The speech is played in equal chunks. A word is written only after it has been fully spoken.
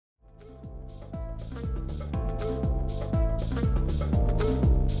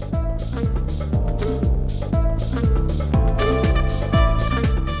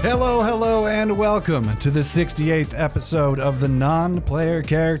Hello, and welcome to the 68th episode of the Non-Player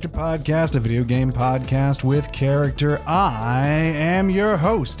Character Podcast, a video game podcast with character. I am your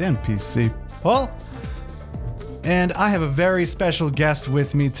host, NPC Paul. And I have a very special guest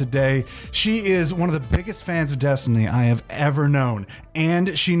with me today. She is one of the biggest fans of Destiny I have ever known.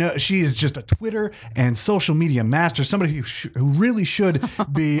 And she is just a Twitter and social media master, somebody who really should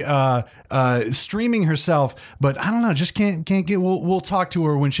be streaming herself. But I don't know, just can't get, we'll talk to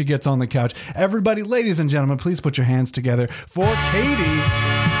her when she gets on the couch. Everybody, ladies and gentlemen, please put your hands together for Katie.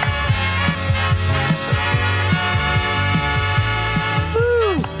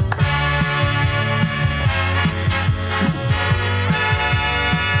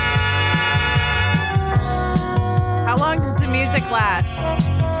 Last.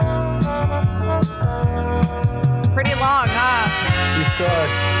 Pretty long, huh? She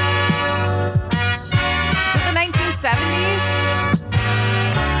sucks. Is it the 1970s?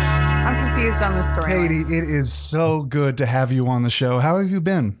 I'm confused on this story. Katie, it is so good to have you on the show. How have you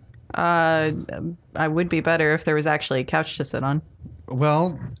been? I would be better if there was actually a couch to sit on.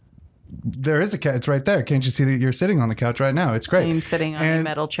 Well, there is a couch. It's right there. Can't you see that you're sitting on the couch right now? It's great. I'm sitting on a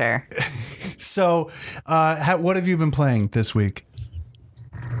metal chair. So, what have you been playing this week?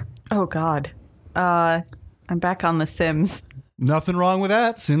 Oh, God. I'm back on The Sims. Nothing wrong with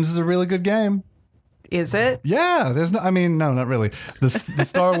that. Sims is a really good game. Is it? Yeah. No, not really. The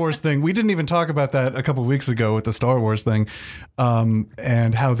Star Wars thing. We didn't even talk about that a couple of weeks ago with the Star Wars thing,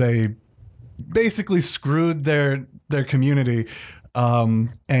 and how they basically screwed their community.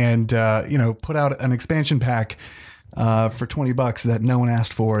 And put out an expansion pack for $20 that no one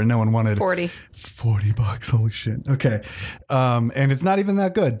asked for and no one wanted. $40. Holy shit. Okay. And it's not even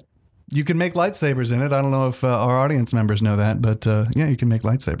that good. You can make lightsabers in it. I don't know if our audience members know that, but yeah, you can make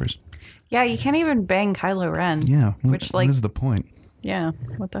lightsabers. Yeah, you can't even bang Kylo Ren. Yeah. What is the point? Yeah.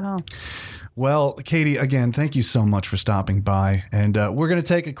 What the hell? Well, Katie, again, thank you so much for stopping by. And we're going to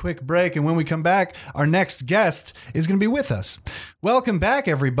take a quick break. And when we come back, our next guest is going to be with us. Welcome back,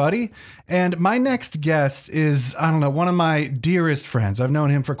 everybody. And my next guest is, one of my dearest friends. I've known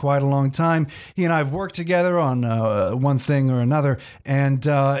him for quite a long time. He and I have worked together on one thing or another. And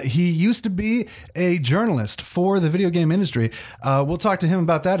he used to be a journalist for the video game industry. We'll talk to him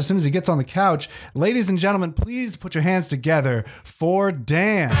about that as soon as he gets on the couch. Ladies and gentlemen, please put your hands together for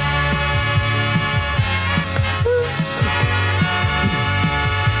Dan.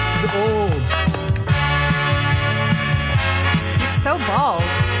 old. He's so bald.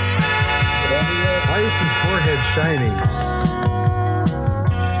 Why is his forehead shining?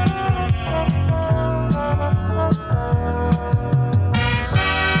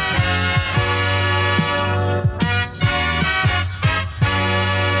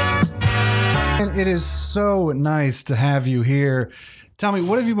 And it is so nice to have you here. Tell me,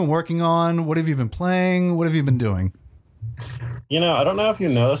 what have you been working on? What have you been playing? What have you been doing? I don't know if you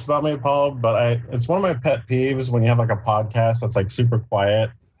know this about me, Paul, but it's one of my pet peeves when you have like a podcast that's like super quiet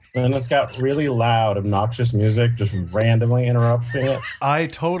and it's got really loud, obnoxious music just randomly interrupting it. I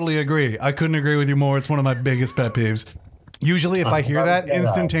totally agree. I couldn't agree with you more. It's one of my biggest pet peeves. Usually if I hear that,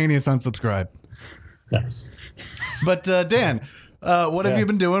 instantaneous unsubscribe. Yes. But Dan, what have you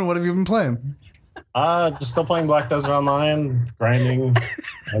been doing? What have you been playing? Just still playing Black Desert Online, grinding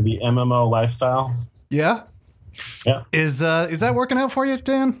the MMO lifestyle. Yeah? Yeah. Is that working out for you,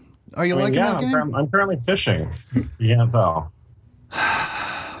 Dan? Are you liking that game? I'm currently fishing. You can't tell.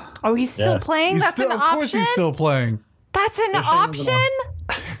 Oh, he's still playing? That's an option? Of course he's still playing. That's an option?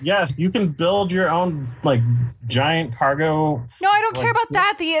 Yes, you can build your own giant cargo. No, I don't care about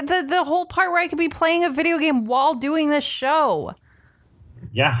that. The whole part where I could be playing a video game while doing this show.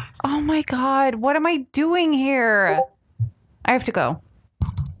 Yeah. Oh my God, what am I doing here? I have to go.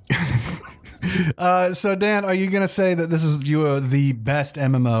 So Dan, are you going to say that this is the best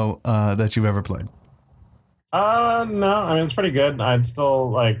MMO that you've ever played? No, I mean, it's pretty good. I'd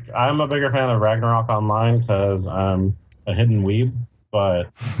still I'm a bigger fan of Ragnarok Online because I'm a hidden weeb, but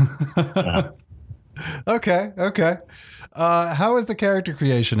yeah. Okay. How is the character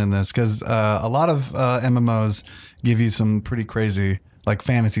creation in this? Because a lot of MMOs give you some pretty crazy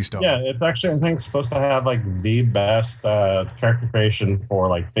fantasy stuff. Yeah, it's actually, I think, supposed to have the best character creation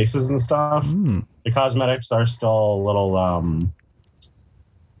for faces and stuff. The cosmetics are still a little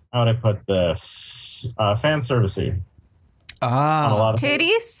how would I put this? Fan servicey. On a lot of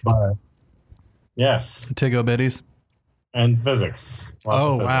titties? But yes. Tiggo bitties. And physics.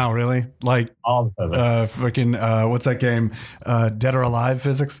 Oh, wow, really? All the physics. Freaking, what's that game? Dead or Alive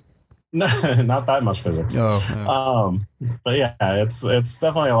physics? No, not that much physics. Oh. But yeah, it's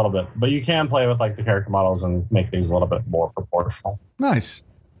definitely a little bit. But you can play with the character models and make things a little bit more proportional. Nice.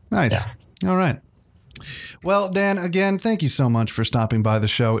 Nice. Yeah. All right. Well, Dan, again, thank you so much for stopping by the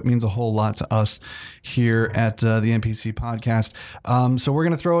show. It means a whole lot to us here at the NPC Podcast. So we're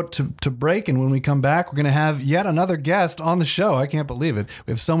going to throw it to break, and when we come back, we're going to have yet another guest on the show. I can't believe it.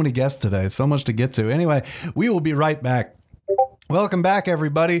 We have so many guests today. It's so much to get to. Anyway, we will be right back. Welcome back,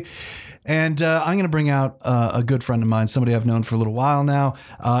 everybody. And I'm going to bring out a good friend of mine, somebody I've known for a little while now.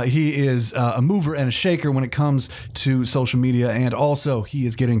 He is a mover and a shaker when it comes to social media, and also he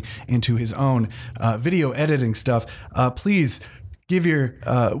is getting into his own video editing stuff. Please give your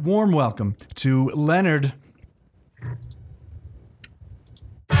warm welcome to Leonard.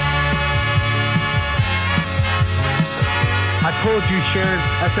 I told you, Sharon.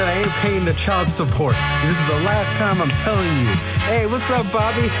 I said I ain't paying the child support. This is the last time I'm telling you. Hey, what's up,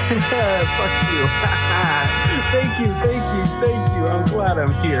 Bobby? Fuck you. Thank you. I'm glad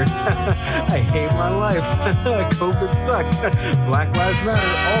I'm here. I hate my life. COVID sucks. Black Lives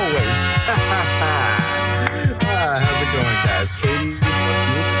Matter always. How's it going, guys? Katie,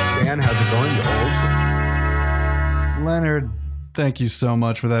 Dan, how's it going? You old? Leonard, thank you so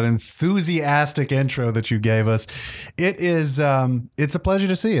much for that enthusiastic intro that you gave us. It is, it's a pleasure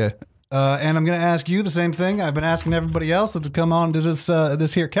to see you. And I'm going to ask you the same thing I've been asking everybody else that have come on to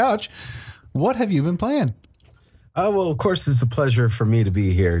this here couch. What have you been playing? Well, of course, it's a pleasure for me to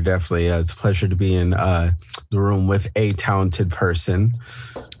be here. Definitely. It's a pleasure to be in the room with a talented person.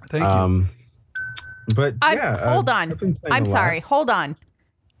 Thank you. But hold on. I'm sorry. Hold on.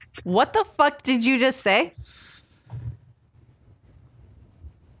 What the fuck did you just say?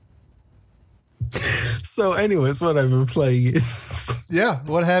 So anyways, what I've been playing is... Yeah,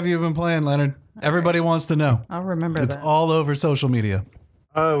 what have you been playing, Leonard? Everybody wants to know. I'll remember It's that. all over social media.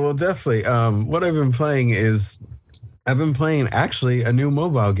 Well, definitely. What I've been playing is... I've been playing, actually, a new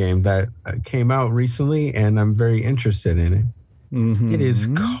mobile game that came out recently, and I'm very interested in it. Mm-hmm. It is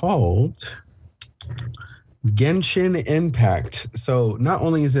called Genshin Impact. So not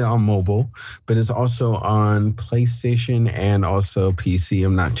only is it on mobile, but it's also on PlayStation and also PC.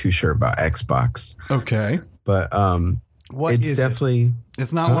 I'm not too sure about Xbox. Okay. But What it's is definitely... it?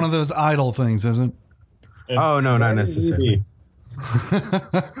 It's not one of those idle things, is it? Oh, no, not necessarily.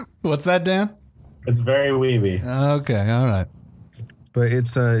 What's that, Dan? It's very weeby. Okay, all right. But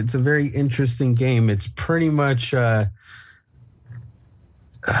it's a very interesting game. It's pretty much...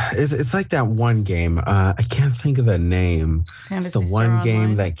 It's like that one game. I can't think of the name. Fantasy It's the Star one game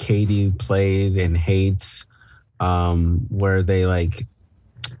Online? that Katie played and hates, where they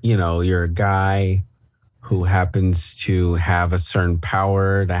you're a guy who happens to have a certain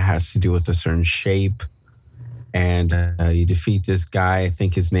power that has to do with a certain shape, and you defeat this guy. I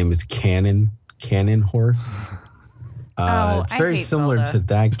think his name is Cannon Horse. It's very hate similar Zelda. to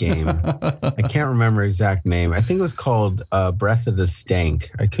that game. I can't remember exact name. I think it was called Breath of the Stank.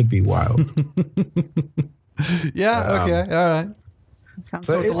 I could be wild. Yeah, okay, all right. Sounds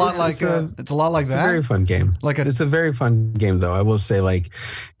So it's a lot like it's that. a very fun game. It's a very fun game, though. I will say,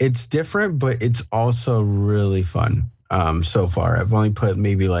 it's different, but it's also really fun. So far, I've only put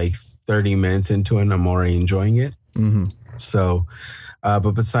maybe 30 minutes into it, and I'm already enjoying it. Mm-hmm. So,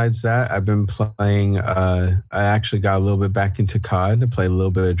 but besides that, I've been playing. I actually got a little bit back into COD. I played a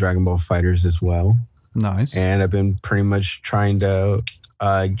little bit of Dragon Ball FighterZ as well. Nice. And I've been pretty much trying to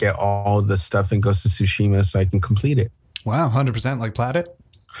get all the stuff in Ghost of Tsushima so I can complete it. Wow, 100% like plat it?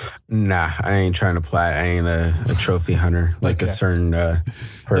 Nah, I ain't trying to plat. I ain't a trophy hunter like a certain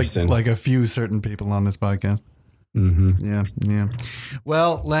person. Like a few certain people on this podcast. Mm-hmm. Yeah.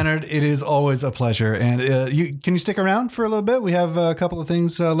 Well, Leonard, it is always a pleasure. And can you stick around for a little bit? We have a couple of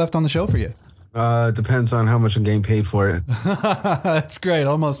things left on the show for you. Depends on how much I'm getting paid for it. That's great.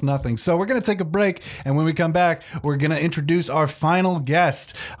 Almost nothing. So we're going to take a break. And when we come back, we're going to introduce our final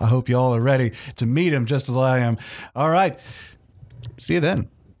guest. I hope you all are ready to meet him just as I am. All right. See you then.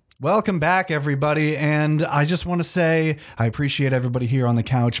 Welcome back, everybody. And I just want to say I appreciate everybody here on the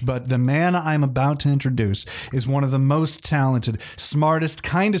couch, but the man I'm about to introduce is one of the most talented, smartest,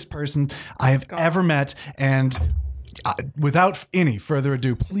 kindest person I have ever met. And without any further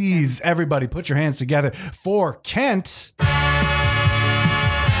ado, please, everybody, put your hands together for Kent. Wait,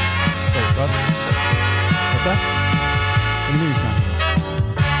 what? What's that? What do you mean he's not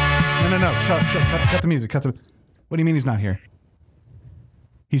here? No. Shut. Cut the music. What do you mean he's not here?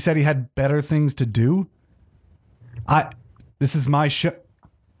 He said he had better things to do. This is my show.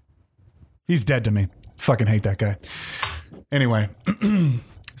 He's dead to me. Fucking hate that guy. Anyway,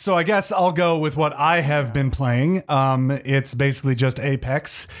 so I guess I'll go with what I have been playing. It's basically just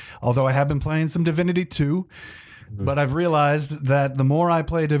Apex, although I have been playing some Divinity 2. But I've realized that the more I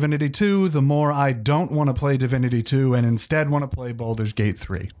play Divinity 2, the more I don't want to play Divinity 2 and instead want to play Baldur's Gate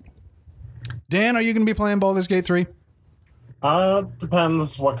 3. Dan, are you going to be playing Baldur's Gate 3?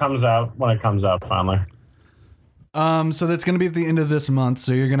 Depends what comes out when it comes out finally. So that's going to be at the end of this month.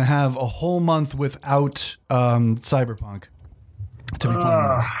 So you're going to have a whole month without Cyberpunk to be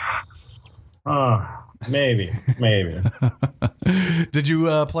playing this. Maybe. Did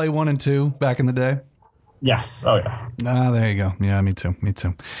you play 1 and 2 back in the day? Yes. Oh, yeah. There you go. Yeah, me too.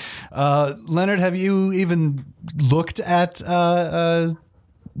 Leonard, have you even looked at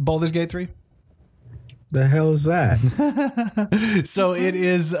Baldur's Gate 3? The hell is that? So it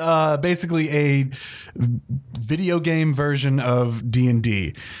is basically a video game version of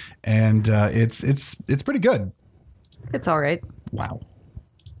D&D, and it's pretty good. It's all right. Wow.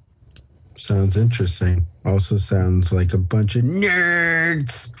 Sounds interesting. Also sounds like a bunch of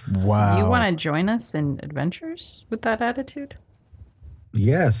nerds. Wow. You want to join us in adventures with that attitude?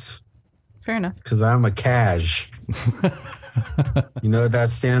 Yes. Fair enough. Because I'm a cash. You know what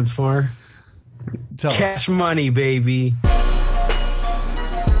that stands for? Tell Cash money, baby. I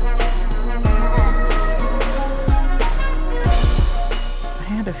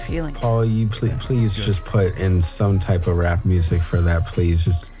had a feeling. Paul, you please just put in some type of rap music for that,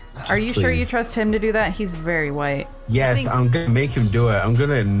 please. Are you sure you trust him to do that? He's very white. Yes, I'm going to make him do it. I'm going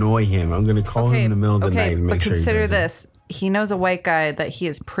to annoy him. I'm going to call him in the middle of the night and make sure he does it. But consider this. He knows a white guy that he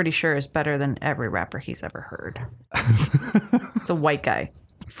is pretty sure is better than every rapper he's ever heard. It's a white guy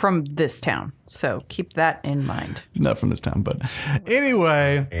from this town. So keep that in mind. Not from this town, but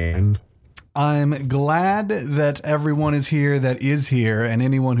anyway. And I'm glad that everyone is here that is here, and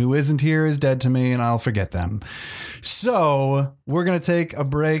anyone who isn't here is dead to me, and I'll forget them. So we're going to take a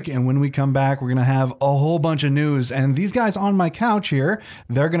break, and when we come back, we're going to have a whole bunch of news. And these guys on my couch here,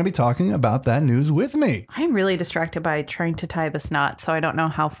 they're going to be talking about that news with me. I'm really distracted by trying to tie this knot, so I don't know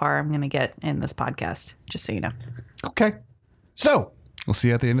how far I'm going to get in this podcast, just so you know. Okay. So we'll see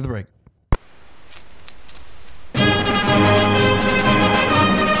you at the end of the break.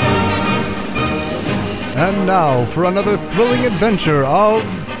 And now for another thrilling adventure of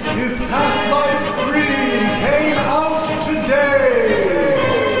If Half-Life 3 Came Out Today!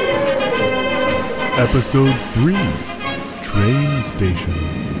 Episode 3, Train Station.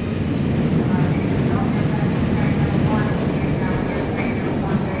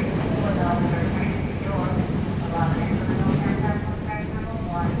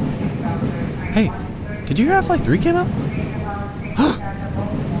 Hey, did you hear Half-Life 3 came out?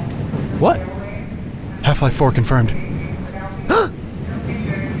 What? Half-Life 4 confirmed.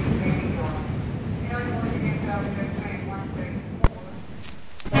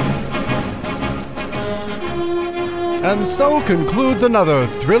 And so concludes another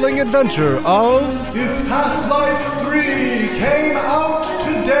thrilling adventure of If Half-Life 3 Came Out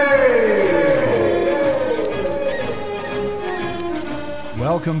Today!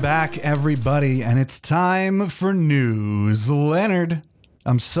 Welcome back, everybody, and it's time for news. Leonard,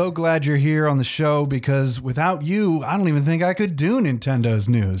 I'm so glad you're here on the show because without you, I don't even think I could do Nintendo's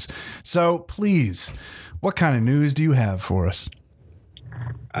news. So please, what kind of news do you have for us?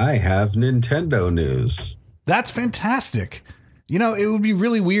 I have Nintendo news. That's fantastic. You know, it would be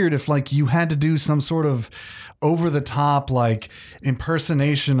really weird if like you had to do some sort of over the top like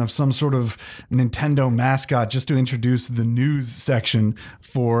impersonation of some sort of Nintendo mascot just to introduce the news section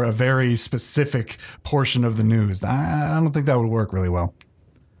for a very specific portion of the news. I don't think that would work really well.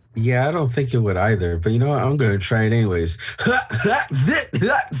 Yeah, I don't think it would either. But you know what? I'm going to try it anyways.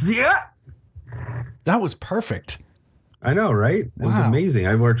 That was perfect. I know, right? It was amazing.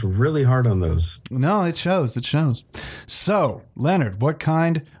 I worked really hard on those. No, it shows. It shows. So, Leonard, what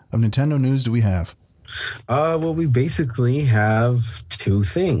kind of Nintendo news do we have? Well, we basically have two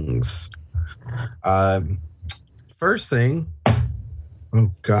things. First thing. Oh,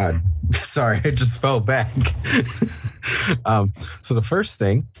 God. Sorry, I just fell back. So the first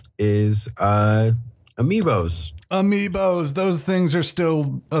thing is Amiibos. Amiibos. Those things are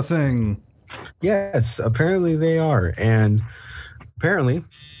still a thing. Yes, apparently they are. And apparently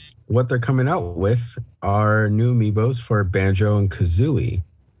what they're coming out with are new Amiibos for Banjo and Kazooie.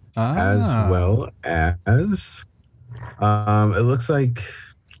 As well as it looks like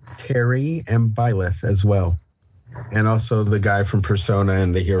Terry and Byleth as well. And also the guy from Persona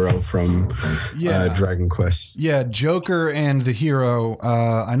and the hero from Dragon Quest. Yeah, Joker and the hero.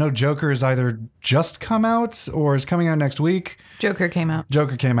 I know Joker is either just come out or is coming out next week. Joker came out.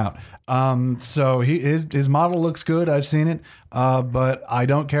 So his model looks good. I've seen it. But I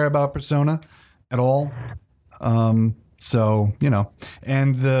don't care about Persona at all. So, you know.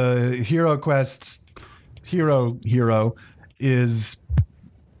 And the hero quests, hero is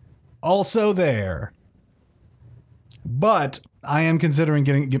also there. But I am considering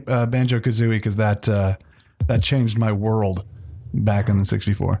getting Banjo-Kazooie because that changed my world back in the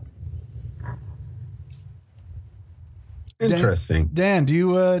 64. Interesting. Dan, do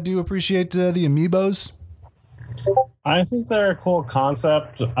you appreciate the amiibos? I think they're a cool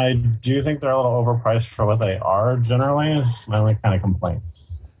concept. I do think they're a little overpriced for what they are generally, is my only kind of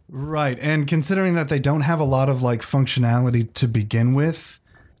complaints. Right. And considering that they don't have a lot of like functionality to begin with,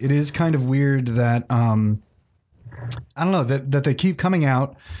 it is kind of weird that I don't know, that they keep coming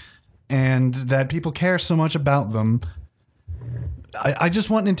out and that people care so much about them. I just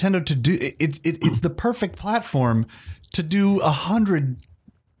want Nintendo to do it's the perfect platform to do 100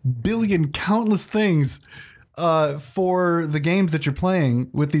 billion countless things for the games that you're playing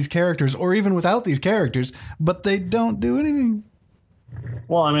with these characters or even without these characters, but they don't do anything.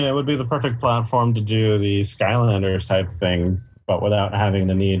 Well, I mean, it would be the perfect platform to do the Skylanders type thing, but without having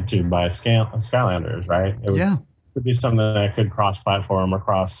the need to buy Skylanders, right? It would be something that could cross-platform or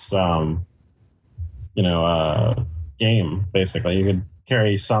cross, game, basically. You could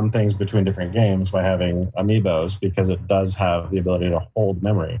carry some things between different games by having amiibos because it does have the ability to hold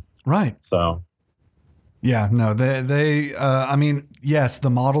memory. Right. So... yeah, no, I mean, yes, the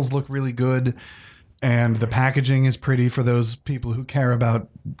models look really good and the packaging is pretty for those people who care about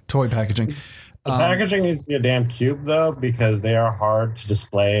toy packaging. The packaging needs to be a damn cube, though, because they are hard to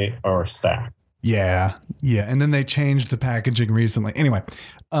display or stack. Yeah. And then they changed the packaging recently. Anyway,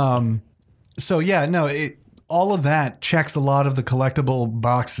 so yeah, no, all of that checks a lot of the collectible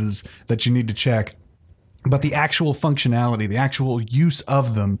boxes that you need to check. But the actual functionality, the actual use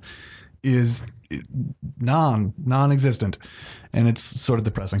of them is non-existent, and it's sort of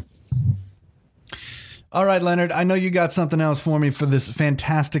depressing. All right, Leonard, I know you got something else for me for this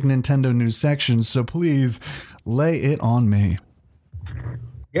fantastic Nintendo news section, so please lay it on me.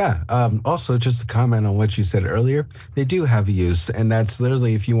 Yeah. Also, just to comment on what you said earlier, they do have a use, and that's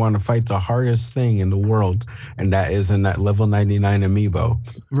literally if you want to fight the hardest thing in the world, and that is in that level 99 amiibo.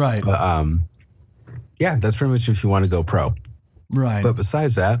 Right. But yeah, that's pretty much if you want to go pro. Right. But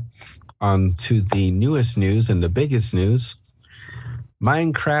besides that, on to the newest news and the biggest news.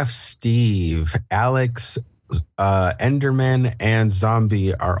 Minecraft Steve, Alex, Enderman, and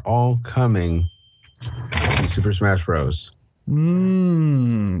Zombie are all coming to Super Smash Bros.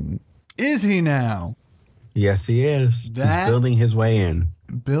 Is he now? Yes, he is. He's building his way in.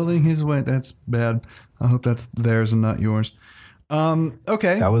 Building his way. That's bad. I hope that's theirs and not yours.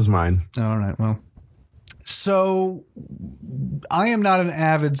 Okay. That was mine. All right. Well, so I am not an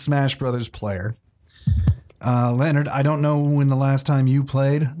avid Smash Brothers player. Leonard, I don't know when the last time you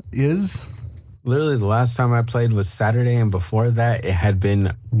played is. Literally, the last time I played was Saturday, and before that, it had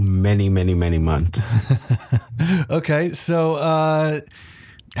been many, many, many months. Okay, so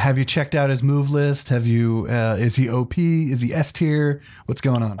have you checked out his move list? Have you? Is he OP? Is he S tier? What's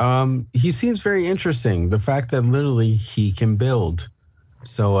going on? He seems very interesting. The fact that literally he can build,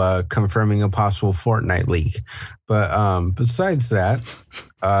 so confirming a possible Fortnite leak. But besides that,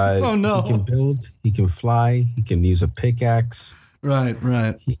 oh no, he can build, he can fly, he can use a pickaxe. Right.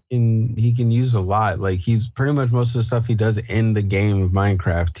 He can use a lot. Like he's pretty much most of the stuff he does in the game of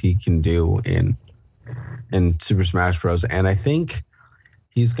Minecraft, he can do in Super Smash Bros. And I think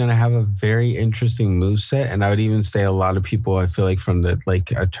he's gonna have a very interesting moveset. And I would even say a lot of people, I feel like from the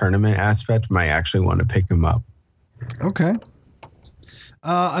a tournament aspect, might actually want to pick him up. Okay.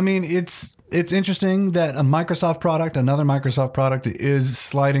 I mean, it's interesting that another Microsoft product is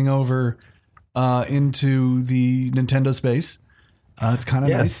sliding over into the Nintendo space. It's kind of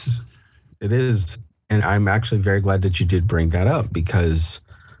nice. It is. And I'm actually very glad that you did bring that up because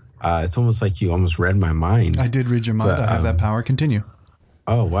it's almost like you almost read my mind. I did read your mind. But, I have that power. Continue.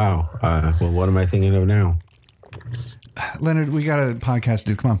 Oh, wow. Well, what am I thinking of now? Leonard, we got a podcast to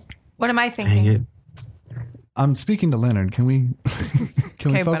do. Come on. What am I thinking? Dang it. I'm speaking to Leonard. Can we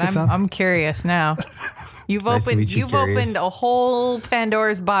okay, but I'm curious now. You've opened a whole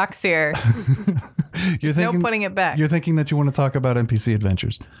Pandora's box here. No putting it back. You're thinking that you want to talk about NPC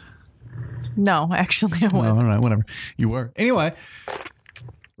adventures. No, actually I wasn't. All right, whatever. You were. Anyway,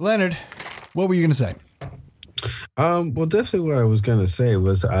 Leonard, what were you going to say? Well, definitely what I was going to say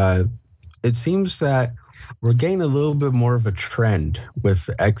was it seems that we're getting a little bit more of a trend with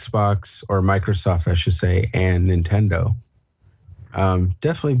Xbox or Microsoft, I should say, and Nintendo.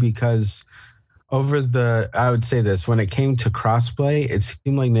 Definitely because I would say this, when it came to crossplay, it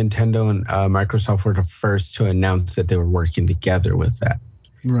seemed like Nintendo and Microsoft were the first to announce that they were working together with that.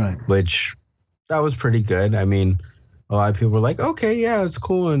 Right. Which, that was pretty good. I mean, a lot of people were like, okay, yeah, it's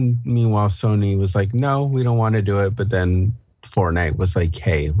cool. And meanwhile, Sony was like, no, we don't want to do it. But then Fortnite was like,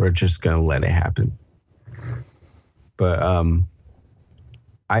 hey, we're just going to let it happen. But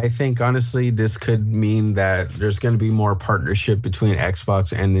I think, honestly, this could mean that there's going to be more partnership between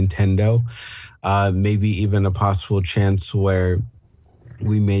Xbox and Nintendo. Maybe even a possible chance where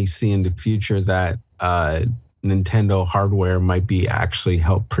we may see in the future that Nintendo hardware might be actually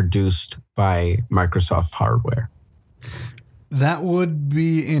helped produced by Microsoft hardware. That would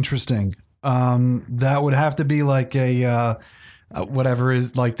be interesting. That would have to be like a whatever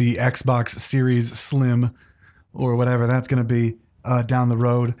is like the Xbox Series Slim or whatever that's going to be down the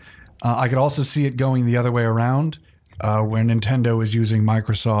road. I could also see it going the other way around, where Nintendo is using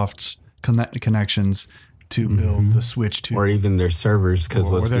Microsoft's connections to build the Switch 2. Or even their servers, because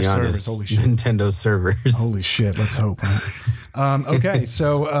let's be honest, Nintendo servers. Holy shit, let's hope. Right? Okay,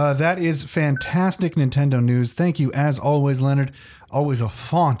 so that is fantastic Nintendo news. Thank you, as always, Leonard. Always a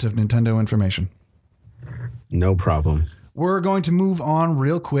font of Nintendo information. No problem. We're going to move on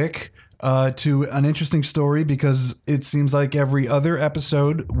real quick to an interesting story, because it seems like every other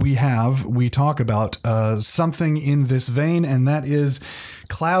episode we talk about something in this vein, and that is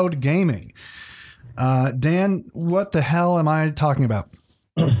cloud gaming. Dan, what the hell am I talking about?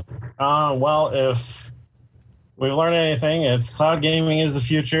 Well, if we've learned anything, it's cloud gaming is the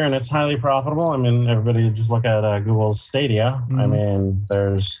future, and it's highly profitable. I mean, everybody just look at Google's Stadia. I mean,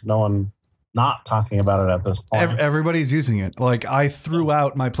 there's no one not talking about it at this point. Everybody's using it. Like, I threw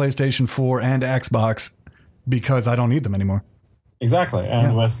out my PlayStation 4 and Xbox because I don't need them anymore. Exactly.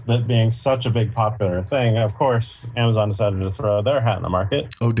 And with it being such a big popular thing, of course, Amazon decided to throw their hat in the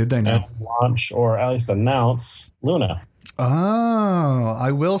market. Oh, did they now? And launch, or at least announce, Luna. Oh,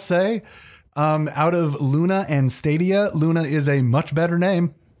 I will say, out of Luna and Stadia, Luna is a much better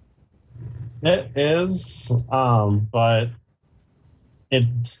name. It is, but it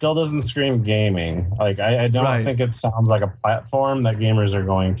still doesn't scream gaming. Like, I don't think it sounds like a platform that gamers are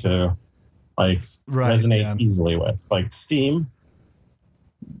going to resonate easily with. Like Steam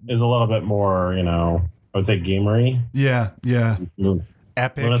is a little bit more, I would say gamery. Yeah.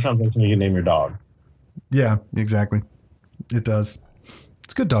 Epic. Luna sounds like something you can name your dog. Yeah, exactly. It does.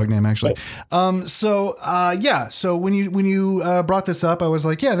 It's a good dog name, actually. So when you brought this up, I was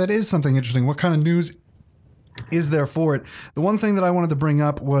like, yeah, that is something interesting. What kind of news is there for it? The one thing that I wanted to bring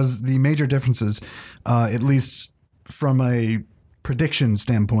up was the major differences, at least from a prediction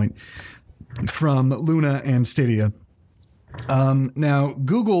standpoint, from Luna and Stadia. Now,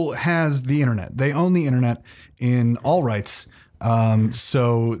 Google has the internet. They own the internet in all rights.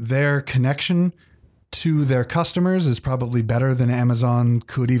 So their connection to their customers is probably better than Amazon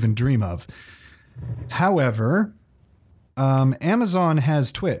could even dream of. However, Amazon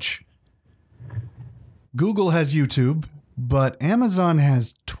has Twitch. Google has YouTube, but Amazon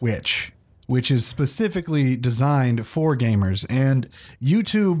has Twitch, which is specifically designed for gamers. And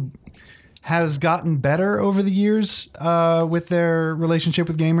YouTube has gotten better over the years with their relationship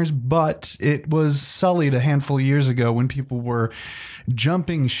with gamers, but it was sullied a handful of years ago when people were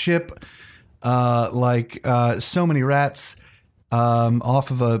jumping ship like so many rats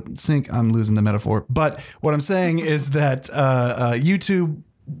off of a sink. I'm losing the metaphor. But what I'm saying is that YouTube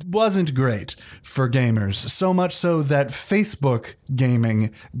wasn't great for gamers, so much so that Facebook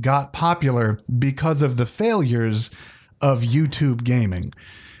gaming got popular because of the failures of YouTube gaming.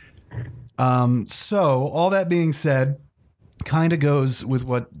 So all that being said, kind of goes with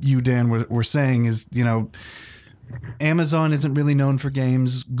what you, Dan, were saying is, Amazon isn't really known for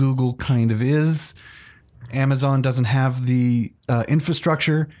games. Google kind of is. Amazon doesn't have the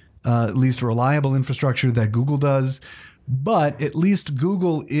infrastructure, at least reliable infrastructure that Google does. But at least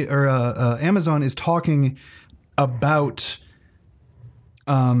Amazon is talking about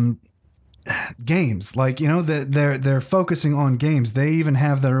games. Like, they're focusing on games. They even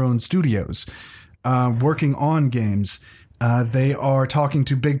have their own studios working on games. They are talking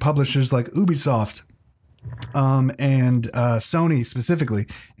to big publishers like Ubisoft and Sony specifically,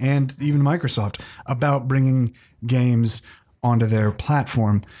 and even Microsoft, about bringing games onto their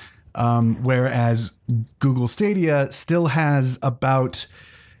platform. Whereas Google Stadia still has about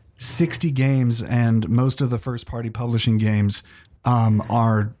 60 games, and most of the first-party publishing games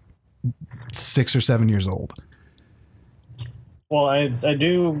are 6 or 7 years old. Well, I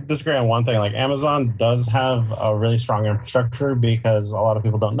do disagree on one thing. Like, Amazon does have a really strong infrastructure, because a lot of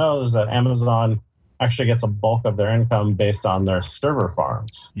people don't know is that Amazon actually gets a bulk of their income based on their server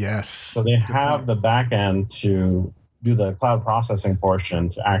farms. Yes. So they have the back end to do the cloud processing portion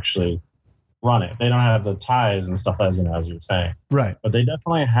to actually run it. They don't have the ties and stuff as you were saying. Right. But they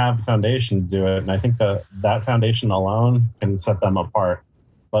definitely have the foundation to do it. And I think that foundation alone can set them apart.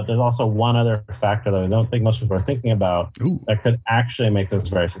 But there's also one other factor that I don't think most people are thinking about that could actually make this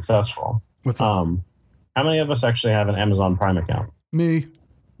very successful. What's that? How many of us actually have an Amazon Prime account? Me.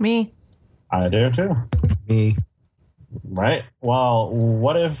 I do too. Me. Right. Well,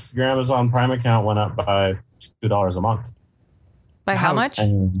 what if your Amazon Prime account went up by $2 a month? By how much?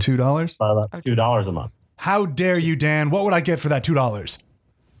 $2? By about $2 a month. How dare you, Dan? What would I get for that $2?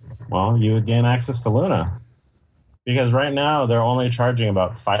 Well, you would gain access to Luna. Because right now they're only charging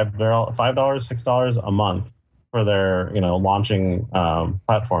about $5, $6 a month for their, launching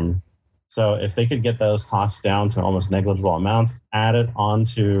platform. So if they could get those costs down to almost negligible amounts, add it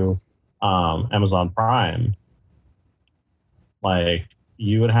onto Amazon Prime, like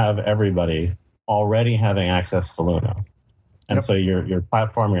you would have everybody already having access to Luna. And so your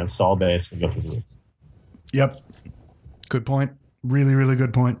platform, your install base would go through the roof. Yep. Good point. Really, really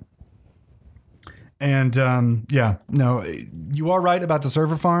good point. And you are right about the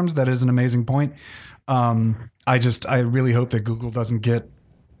server farms. That is an amazing point. I really hope that Google doesn't get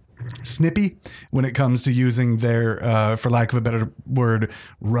snippy when it comes to using their, for lack of a better word,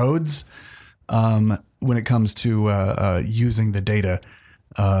 roads, when it comes to using the data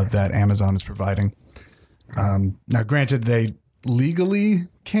that Amazon is providing. Now, granted, they legally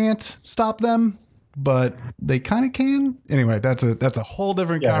can't stop them, but they kind of can. Anyway, that's a whole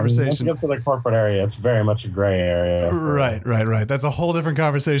different conversation. Once it gets to the corporate area, it's very much a gray area. Right. That's a whole different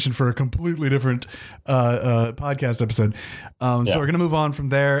conversation for a completely different podcast episode. So we're going to move on from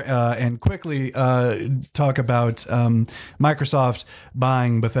there and quickly talk about Microsoft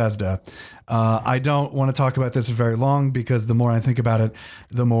buying Bethesda. I don't want to talk about this for very long because the more I think about it,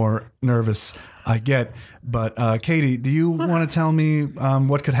 the more nervous I get. But Katie, do you want to tell me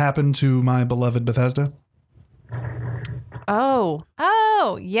what could happen to my beloved Bethesda? Oh,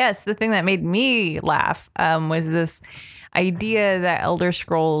 yes. The thing that made me laugh was this idea that Elder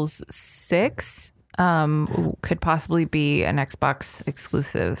Scrolls 6 could possibly be an Xbox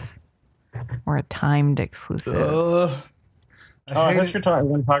exclusive or a timed exclusive. I thought you were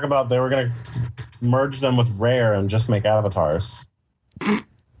going to talk about they were going to merge them with Rare and just make avatars.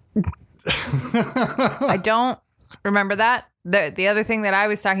 I don't remember that. The other thing that I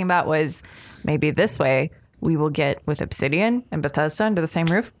was talking about was maybe this way we will get with Obsidian and Bethesda under the same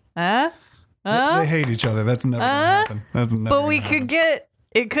roof. They hate each other. That's never going to happen. But we could get.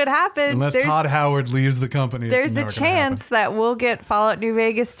 It could happen. Unless Todd Howard leaves the company. There's a chance that we'll get Fallout New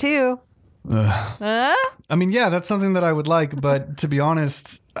Vegas too. I mean, yeah, that's something that I would like, but to be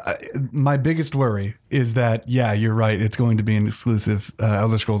honest, my biggest worry is that, you're right, it's going to be an exclusive.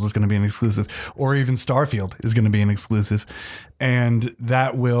 Elder Scrolls is going to be an exclusive, or even Starfield is going to be an exclusive, and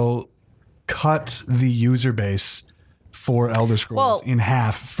that will cut the user base for Elder Scrolls in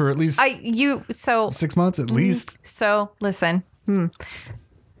half for at least 6 months at least. So listen,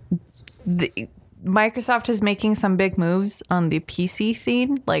 Microsoft is making some big moves on the PC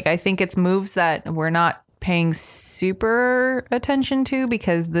scene. Like, I think it's moves that we're not paying super attention to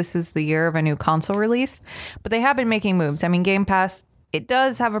because this is the year of a new console release. But they have been making moves. I mean, Game Pass, it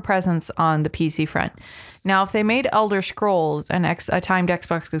does have a presence on the PC front. Now, if they made Elder Scrolls a timed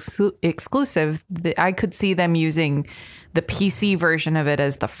Xbox exclusive, I could see them using the PC version of it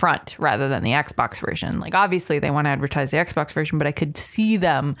as the front rather than the Xbox version. Like, obviously they want to advertise the Xbox version, but I could see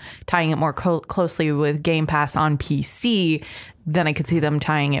them tying it more closely with Game Pass on PC than I could see them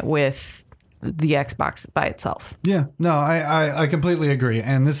tying it with the Xbox by itself. Yeah, no, I completely agree.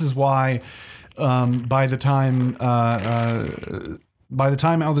 And this is why by the time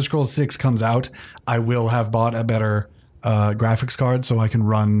Elder Scrolls 6 comes out, I will have bought a better graphics card so I can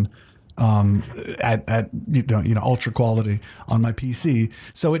run at ultra quality on my PC,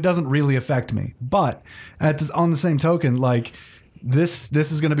 so it doesn't really affect me. But on the same token, like this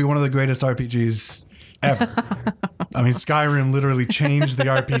is going to be one of the greatest RPGs ever. I mean, Skyrim literally changed the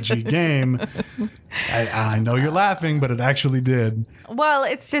RPG game. I know you're laughing, but it actually did. Well,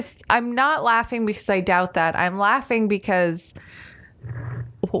 it's just I'm not laughing because I doubt that. I'm laughing because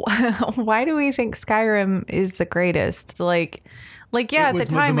why do we think Skyrim is the greatest? Like, yeah, at the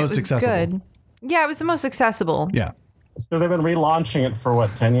time it was good. Yeah, it was the most accessible. Yeah. It's because they've been relaunching it for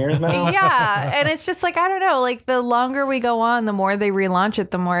 10 years now? Yeah. And it's just like, I don't know, like the longer we go on, the more they relaunch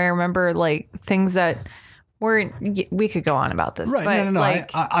it, the more I remember like things that we could go on about this. Right. But no.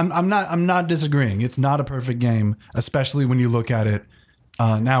 Like, I'm not disagreeing. It's not a perfect game, especially when you look at it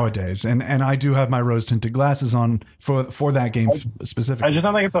nowadays. And I do have my rose tinted glasses on for that game specifically. I just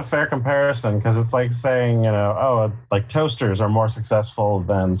don't think it's a fair comparison because it's like saying, like toasters are more successful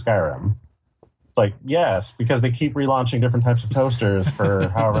than Skyrim. It's like, yes, because they keep relaunching different types of toasters for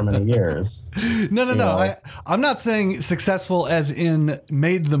however many years. No. I'm not saying successful as in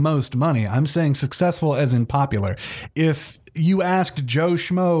made the most money. I'm saying successful as in popular. If you asked Joe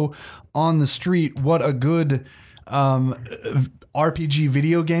Schmo on the street what a good RPG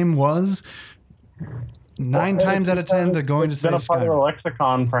video game was, 9 times out of 10 they're going to say it's been a part of the Skyrim.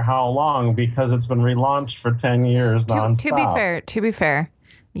 lexicon for how long? Because it's been relaunched for 10 years nonstop. To be fair,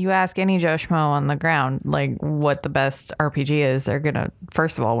 you ask any Joe Schmo on the ground like what the best RPG is, they're gonna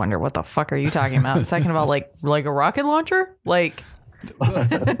first of all wonder what the fuck are you talking about. Second of all, like a rocket launcher, like.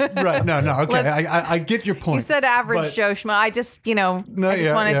 Right? No. Okay, I get your point. You said average Joe Schmo. I just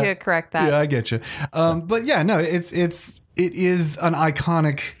wanted to correct that. Yeah, I get you. But yeah, no, it is an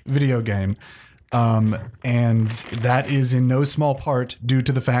iconic video game. And that is in no small part due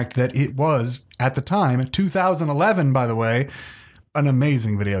to the fact that it was, at the time, 2011, by the way, an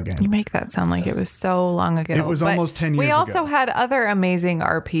amazing video game. You make that sound like it was so long ago. It was almost 10 years ago. We also had other amazing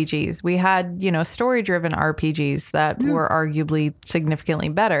RPGs. We had, story-driven RPGs that were arguably significantly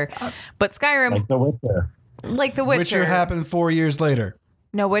better. But Skyrim... Like The Witcher. Witcher happened 4 years later.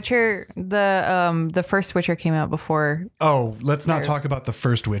 No, Witcher, the first Witcher came out before. Oh, let's not talk about the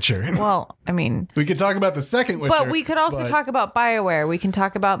first Witcher. Well, I mean, we could talk about the second Witcher. But we could also talk about BioWare. We can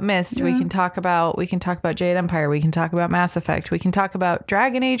talk about Myst. Yeah. We can talk about Jade Empire. We can talk about Mass Effect. We can talk about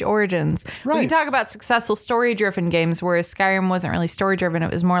Dragon Age Origins. Right. We can talk about successful story-driven games, whereas Skyrim wasn't really story-driven.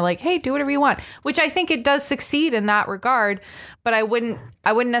 It was more like, hey, do whatever you want, which I think it does succeed in that regard. But I wouldn't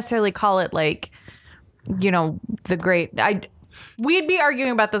necessarily call it like, the great. We'd be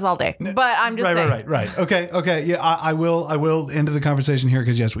arguing about this all day, but I'm just saying. Right. Okay. Yeah, I will end the conversation here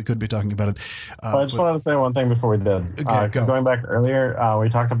because yes, we could be talking about it. I just wanted to say one thing before we did. Because going back earlier, we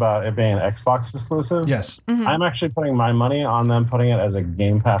talked about it being an Xbox exclusive. Yes. Mm-hmm. I'm actually putting my money on them putting it as a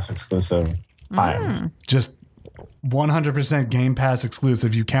Game Pass exclusive. Just 100% Game Pass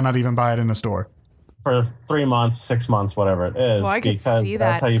exclusive. You cannot even buy it in a store. For 3 months, 6 months, whatever it is. Well, I could because see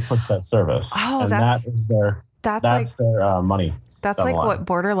that's that. how you push that service. Oh, and that is their... That's their money. That's like what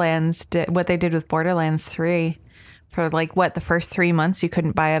Borderlands did. What they did with Borderlands 3, for the first 3 months you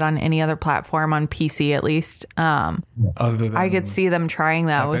couldn't buy it on any other platform, on PC at least. Other than I could see them trying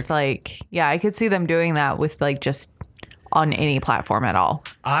that Epic. with I could see them doing that with just on any platform at all.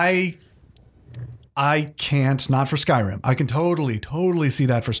 I can't, not for Skyrim. I can totally see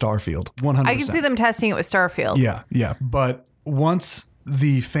that for Starfield. 100%. I can see them testing it with Starfield. Yeah. But once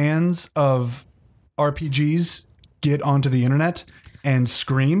the fans of RPGs get onto the internet and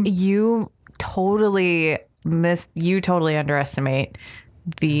scream, you totally underestimate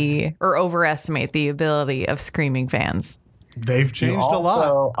overestimate the ability of screaming fans. They've changed a You also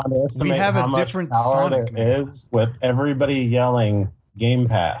lot. underestimate We have how a much different power Sonic there now. is with everybody yelling Game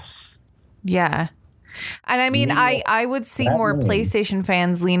Pass. Yeah. And I mean, I would see more PlayStation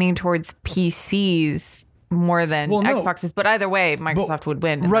fans leaning towards PCs more than Xboxes, but either way, Microsoft would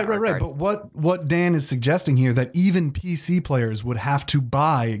win. Right. But what Dan is suggesting here, that even PC players would have to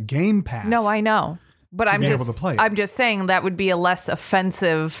buy Game Pass. No, I know, but I'm just saying that would be a less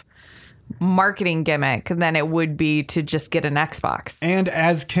offensive marketing gimmick than it would be to just get an Xbox. And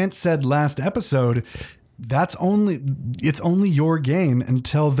as Kent said last episode, it's only your game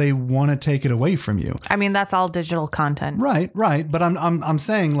until they want to take it away from you. I mean, that's all digital content. Right. But I'm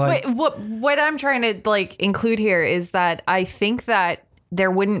saying like what I'm trying to include here is that I think that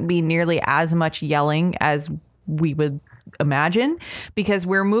there wouldn't be nearly as much yelling as we would imagine, because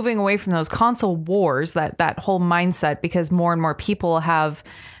we're moving away from those console wars, that whole mindset, because more and more people have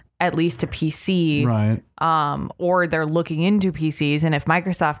at least a PC, right? Or they're looking into PCs. And if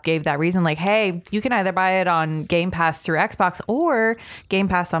Microsoft gave that reason, like, hey, you can either buy it on Game Pass through Xbox or Game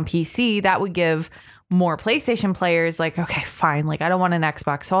Pass on PC, that would give more PlayStation players like, okay, fine. Like, I don't want an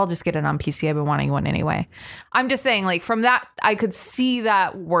Xbox, so I'll just get it on PC. I've been wanting one anyway. I'm just saying, like, from that, I could see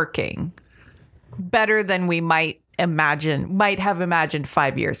that working better than we might have imagined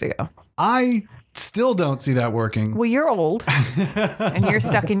 5 years ago. I still don't see that working. Well, you're old and you're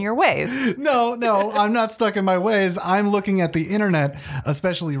stuck in your ways. No, I'm not stuck in my ways. I'm looking at the internet,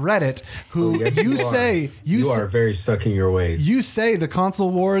 especially Reddit, who you are very stuck in your ways. You say the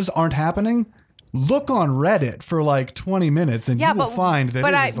console wars aren't happening. Look on Reddit for like 20 minutes and you will find that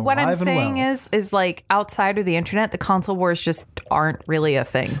it is alive what I'm and saying well. is like outside of the internet, the console wars just aren't really a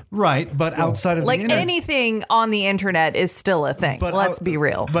thing. Right, but outside of the internet, anything on the internet is still a thing. But let's be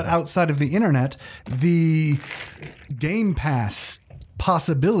real. But outside of the internet, the Game Pass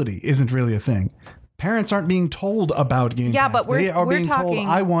possibility isn't really a thing. parents aren't being told about Game Yeah, Pass. but they are we're being told, talking-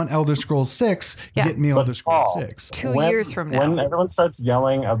 I want Elder Scrolls 6, get me Elder Scrolls 6. 2 years from now. When everyone starts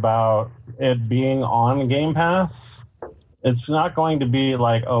yelling about it being on Game Pass, it's not going to be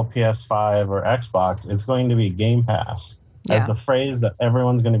like, oh, PS5 or Xbox. It's going to be Game Pass as the phrase that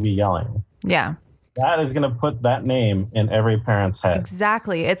everyone's going to be yelling. Yeah. That is going to put that name in every parent's head.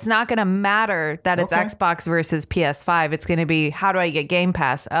 Exactly. It's not going to matter that it's Xbox versus PS5. It's going to be, how do I get Game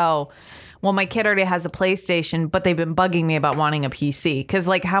Pass? Oh, well, my kid already has a PlayStation, but they've been bugging me about wanting a PC. Because,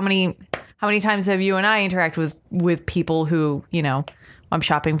 like, how many times have you and I interact with people who, you know, I'm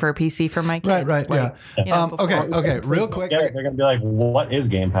shopping for a PC for my kid. Right, like, yeah. you know, Okay, real quick. They're going to be like, what is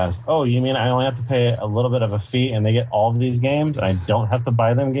Game Pass? Oh, you mean I only have to pay a little bit of a fee and they get all of these games? I don't have to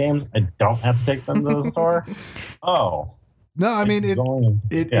buy them games? I don't have to take them to the store? Oh. No, I mean,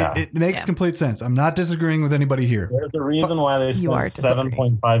 it makes complete sense. I'm not disagreeing with anybody here. There's a reason why they spent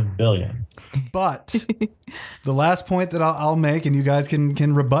 $7.5 billion. But the last point that I'll make, and you guys can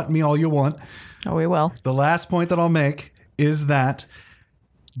rebut me all you want. Oh, we will. The last point that I'll make is that,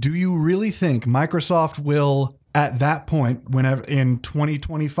 do you really think Microsoft will, at that point, whenever in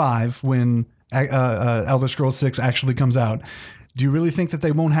 2025, when Elder Scrolls 6 actually comes out, do you really think that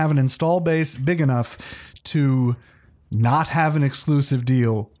they won't have an install base big enough to not have an exclusive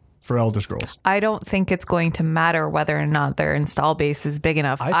deal for Elder Scrolls? I don't think it's going to matter whether or not their install base is big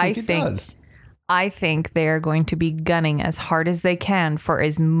enough. I think it does. I think they are going to be gunning as hard as they can for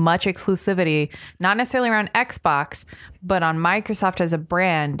as much exclusivity, not necessarily around Xbox, but on Microsoft as a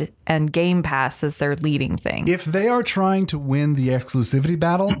brand and Game Pass as their leading thing. If they are trying to win the exclusivity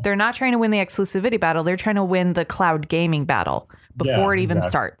battle, they're not trying to win the exclusivity battle. They're trying to win the cloud gaming battle before it even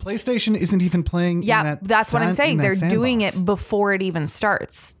starts. PlayStation isn't even playing. Yeah, that's what I'm saying. They're doing it before it even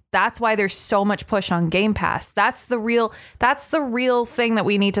starts. That's why there's so much push on Game Pass. That's the real thing that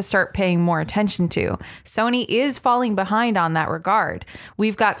we need to start paying more attention to. Sony is falling behind on that regard.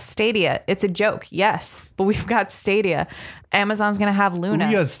 We've got Stadia. It's a joke, yes, but we've got Stadia. Amazon's going to have Luna.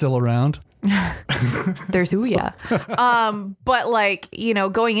 Ouya's still around. There's Ouya. But like, you know,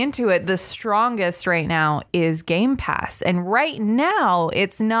 going into it, the strongest right now is Game Pass. And right now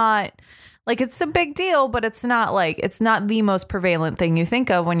it's not like, it's a big deal, but it's not the most prevalent thing you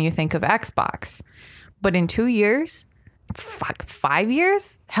think of when you think of Xbox. But in 2 years, 5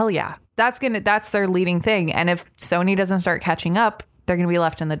 years, hell yeah, that's their leading thing. And if Sony doesn't start catching up, they're going to be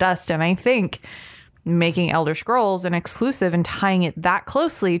left in the dust. And I think making Elder Scrolls an exclusive and tying it that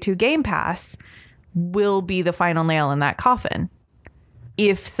closely to Game Pass will be the final nail in that coffin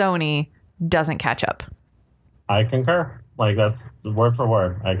if Sony doesn't catch up. I concur. Like, that's word for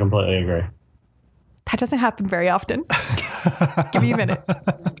word. I completely agree. That doesn't happen very often. Give me a minute.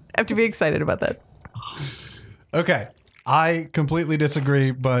 I have to be excited about that. Okay. I completely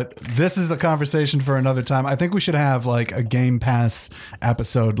disagree, but this is a conversation for another time. I think we should have like a Game Pass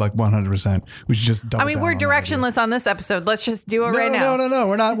episode, like 100%. We should just double down we're on directionless on this episode. Let's just do it right now. No.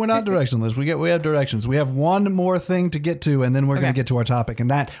 We're not directionless. We have directions. We have one more thing to get to, and then we're going to get to our topic. And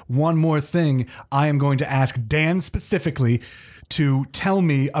that one more thing, I am going to ask Dan specifically to tell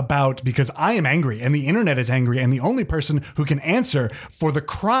me about, because I am angry and the internet is angry, and the only person who can answer for the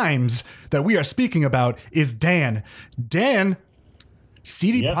crimes that we are speaking about is Dan. Dan,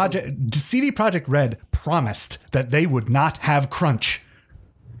 CD Projekt Red promised that they would not have crunch.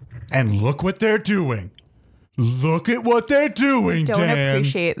 And look what they're doing. Look at what they're doing, Dan. I don't Dan.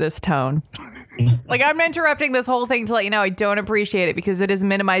 appreciate this tone. Like, I'm interrupting this whole thing to let you know I don't appreciate it because it is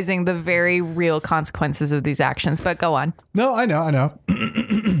minimizing the very real consequences of these actions. But go on. No, I know.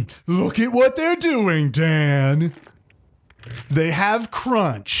 Look at what they're doing, Dan. They have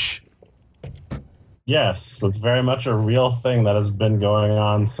crunch. Yes, it's very much a real thing that has been going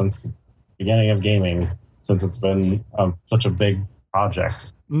on since the beginning of gaming, since it's been such a big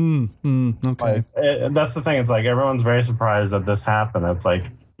project. Okay. That's the thing. It's like everyone's very surprised that this happened. It's like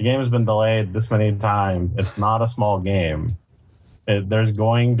the game has been delayed this many times. It's not a small game. There's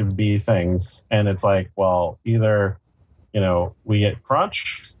going to be things, and it's like, well, either we get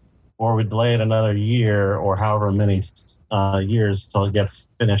crunch, or we delay it another year, or however many years till it gets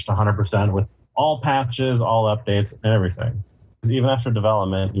finished 100% with all patches, all updates, and everything. Because even after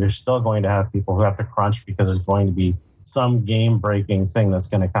development, you're still going to have people who have to crunch because there's going to be some game-breaking thing that's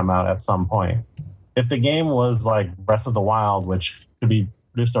going to come out at some point. If the game was like Breath of the Wild, which could be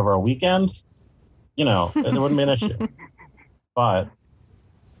produced over a weekend, it wouldn't be an issue. But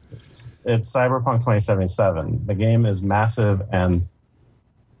it's Cyberpunk 2077. The game is massive and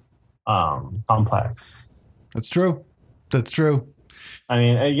complex. That's true. I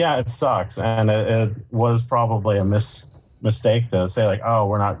mean, yeah, it sucks, and it was probably a mistake to say like, oh,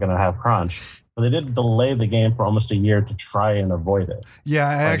 we're not going to have crunch. But they did delay the game for almost a year to try and avoid it.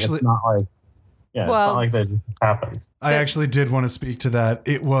 Yeah, it's not like it's not like that just happened. I actually did want to speak to that.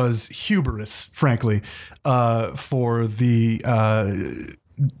 It was hubris, frankly, for the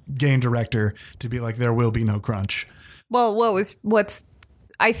game director to be like, there will be no crunch. Well,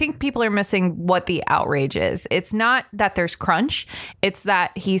 I think people are missing what the outrage is. It's not that there's crunch. It's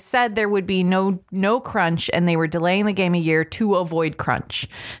that he said there would be no crunch and they were delaying the game a year to avoid crunch.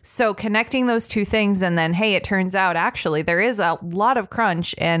 So connecting those two things and then, hey, it turns out actually there is a lot of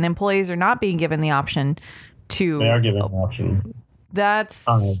crunch and employees are not being given the option to. They are given an option. That's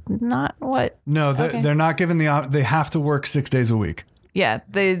not what. No, they're not given they have to work 6 days a week. Yeah,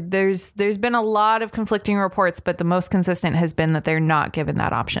 there's been a lot of conflicting reports, but the most consistent has been that they're not given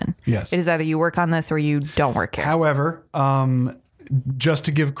that option. Yes. It is either you work on this or you don't work here. However, just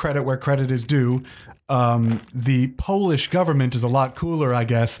to give credit where credit is due, the Polish government is a lot cooler, I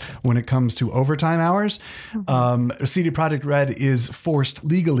guess, when it comes to overtime hours. CD Projekt Red is forced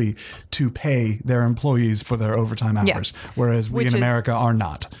legally to pay their employees for their overtime hours, whereas we in America are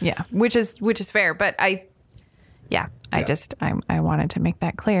not. Yeah, which is fair, but I wanted to make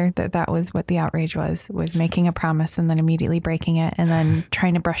that clear that was what the outrage was making a promise and then immediately breaking it and then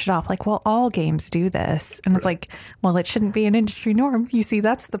trying to brush it off like, well, all games do this. And it's like, well, it shouldn't be an industry norm. You see,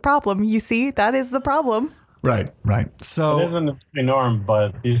 that's the problem. You see, that is the problem. Right. So it isn't an industry norm,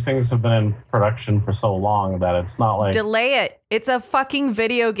 but these things have been in production for so long that it's not like... Delay it. It's a fucking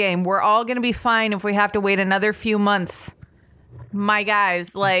video game. We're all going to be fine if we have to wait another few months. My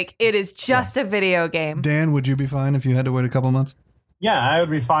guys, like, it is just a video game. Dan, would you be fine if you had to wait a couple months? Yeah, I would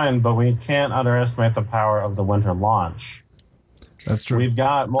be fine, but we can't underestimate the power of the winter launch. That's true. We've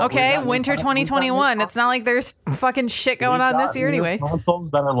got winter 2021. It's not like there's fucking shit going on this year anyway.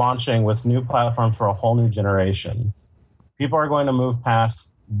 Consoles that are launching with new platforms for a whole new generation. People are going to move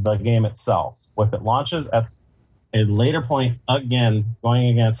past the game itself. If it launches at a later point, again, going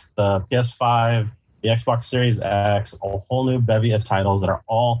against the PS5, the Xbox Series X, a whole new bevy of titles that are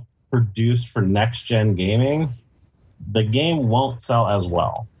all produced for next-gen gaming, the game won't sell as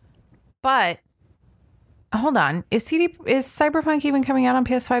well. But, hold on. Is Cyberpunk even coming out on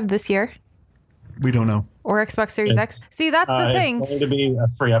PS5 this year? We don't know. Or Xbox Series X? See, that's the thing. It's going to be a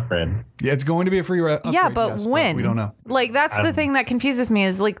free upgrade. Yeah, it's going to be a free upgrade. Yeah, but when? But we don't know. Like, that's the thing that confuses me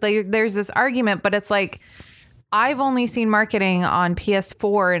is, like, there's this argument, but it's like, I've only seen marketing on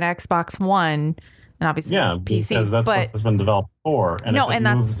PS4 and Xbox One, and obviously PC. Because that's what has been developed for. And if it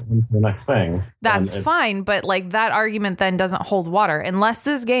moves into the next thing, that's fine. But like that argument then doesn't hold water unless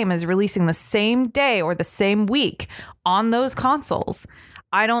this game is releasing the same day or the same week on those consoles.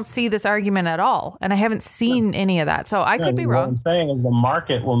 I don't see this argument at all. And I haven't seen any of that. So I could be wrong. What I'm saying is the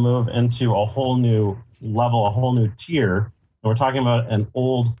market will move into a whole new level, a whole new tier. And we're talking about an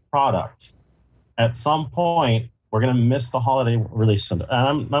old product. At some point, we're going to miss the holiday release. And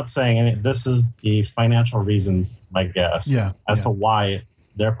I'm not saying this is the financial reasons, my guess, as to why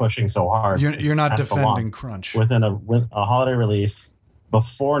they're pushing so hard. You're not defending crunch. Within a holiday release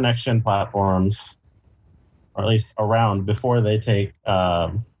before next-gen platforms, or at least around, before they take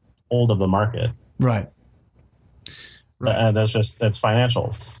hold of the market. Right. That's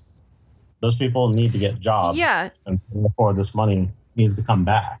financials. Those people need to get jobs. Yeah. And therefore this money needs to come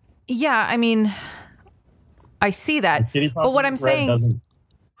back. Yeah, I mean... I see that, but what I'm saying doesn't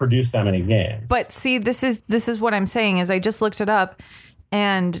produce that many games. But see, this is what I'm saying is I just looked it up,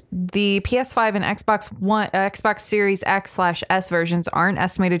 and the PS5 and Xbox Series X/S versions aren't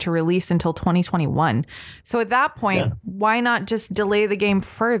estimated to release until 2021. So at that point, why not just delay the game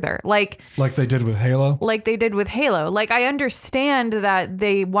further, like they did with Halo? Like they did with Halo. Like I understand that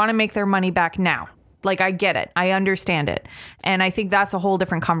they want to make their money back now. Like I get it, I understand it, and I think that's a whole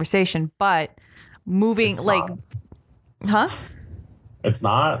different conversation, but. Moving It's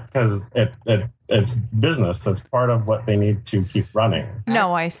not because it's business. That's part of what they need to keep running.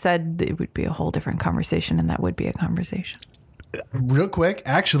 No, I said it would be a whole different conversation, and that would be a conversation. Real quick,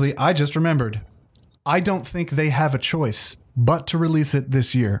 actually, I just remembered. I don't think they have a choice but to release it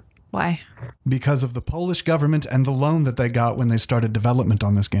this year. Why? Because of the Polish government and the loan that they got when they started development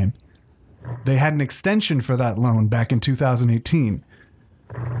on this game. They had an extension for that loan back in 2018.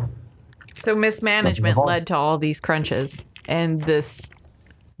 So mismanagement led to all these crunches and this.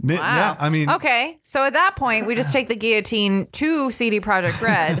 Wow. Yeah, I mean. Okay, so at that point, we just take the guillotine to CD Projekt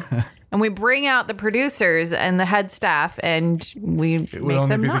Red, and we bring out the producers and the head staff, and it would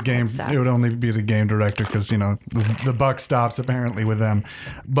only be the game director because the buck stops apparently with them.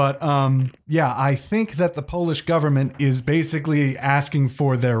 But I think that the Polish government is basically asking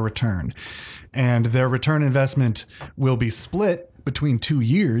for their return, and their return investment will be split between 2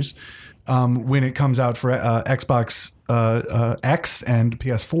 years. when it comes out for Xbox X and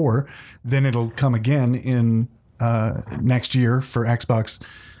PS4, then it'll come again in next year for Xbox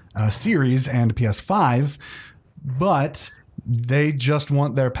Series and PS5. But they just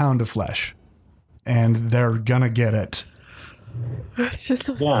want their pound of flesh, and they're gonna get it. It's just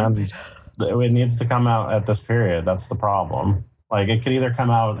so stupid. It needs to come out at this period. That's the problem. Like, it could either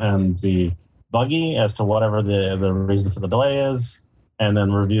come out and be buggy as to whatever the reason for the delay is, and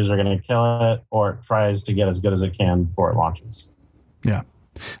then reviews are going to kill it, or it tries to get as good as it can before it launches. Yeah.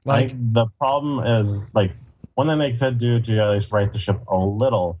 Like, the problem is, like, one thing they could do to at least right the ship a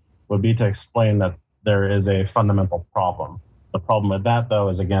little would be to explain that there is a fundamental problem. The problem with that, though,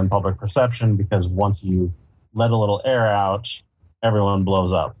 is, again, public perception, because once you let a little air out, everyone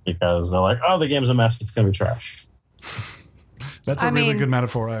blows up because they're like, oh, the game's a mess. It's going to be trash. That's a really good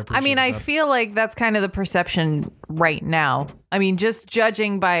metaphor. I appreciate I feel like that's kind of the perception right now. I mean, just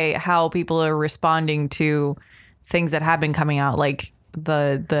judging by how people are responding to things that have been coming out, like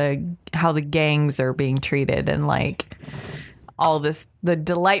the how the gangs are being treated and like all this, the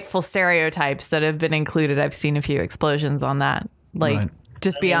delightful stereotypes that have been included. I've seen a few explosions on that. Like,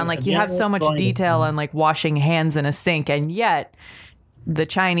 just beyond, like, you have so much detail on, like, washing hands in a sink, and yet the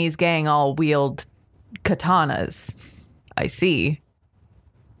Chinese gang all wield katanas. I see.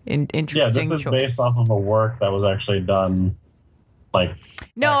 Interesting. Yeah, this is based off of a work that was actually done. Like,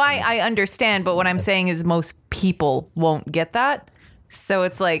 no, I understand, but what I'm saying is most people won't get that. So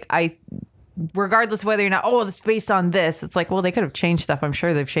it's like, regardless of whether or not, it's based on this, it's like, well, they could have changed stuff. I'm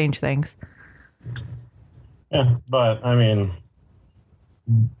sure they've changed things. Yeah, but I mean,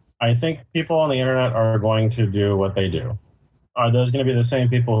 I think people on the internet are going to do what they do. Are those going to be the same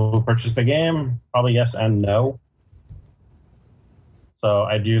people who purchased the game? Probably yes and no. So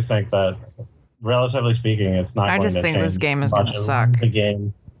I do think that, relatively speaking, it's not going to change. I just think this game is going to suck. The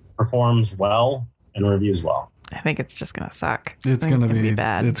game performs well and reviews well. I think it's just going to suck. It's going to be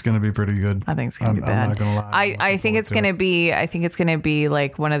bad. It's going to be pretty good. I think it's going to be bad. I'm not going to lie. I think it's going to be. I think it's going to be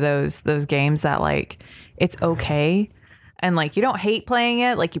like one of those games that, like, it's okay, and like you don't hate playing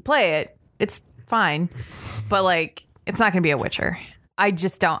it. Like, you play it, it's fine, but like it's not going to be a Witcher. I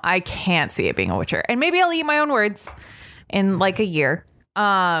just don't. I can't see it being a Witcher. And maybe I'll eat my own words in like a year.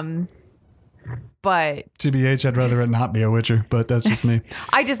 But TBH, I'd rather it not be a Witcher, but that's just me.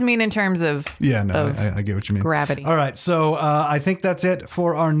 I just mean in terms of I get what you mean. Gravity. All right, so I think that's it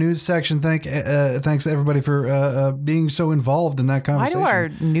for our news section. Thanks everybody for being so involved in that conversation. Why do our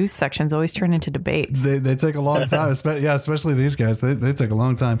news sections always turn into debates? They take a long time, especially these guys. They take a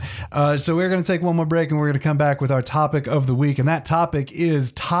long time. So we're going to take one more break, and we're going to come back with our topic of the week, and that topic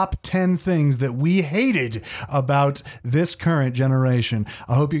is top 10 things that we hated about this current generation.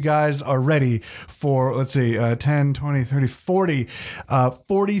 I hope you guys are ready for, let's see, 10, 20, 30, 40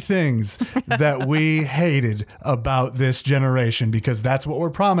 things that we hated about this generation, because that's what we're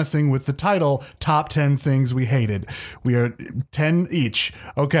promising with the title, Top 10 Things We Hated. We are 10 each.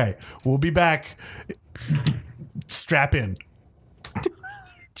 Okay, we'll be back. Strap in.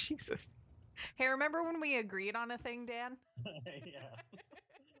 Jesus. Hey, remember when we agreed on a thing, Dan? Yeah.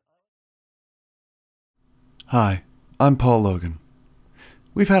 Hi, I'm Paul Logan.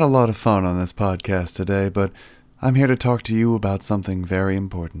 We've had a lot of fun on this podcast today, but I'm here to talk to you about something very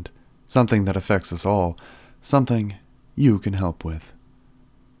important, something that affects us all, something you can help with.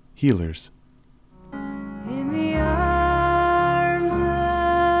 Healers.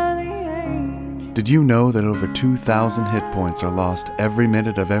 Did you know that over 2,000 hit points are lost every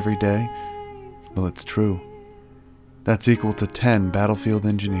minute of every day? Well, it's true. That's equal to 10 battlefield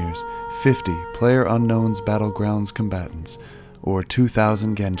engineers, 50 PlayerUnknown's Battlegrounds combatants, or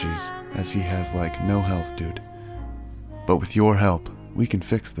 2,000 Genjis, as he has like no health, dude. But with your help, we can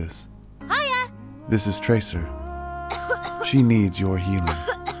fix this. Hiya! This is Tracer. She needs your healing.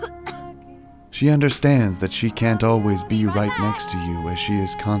 She understands that she can't always be right next to you, as she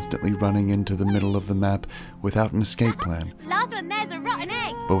is constantly running into the middle of the map without an escape plan. Last one there's a rotten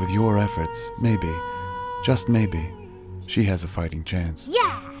egg. But with your efforts, maybe, just maybe, she has a fighting chance.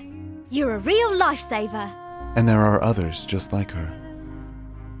 Yeah! You're a real lifesaver. And there are others just like her.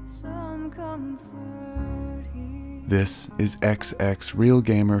 This is XX Real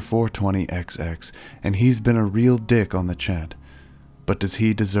Gamer 420XX, and he's been a real dick on the chat. But does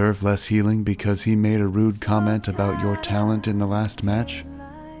he deserve less healing because he made a rude comment about your talent in the last match?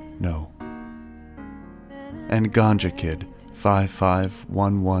 No. And Ganja Kid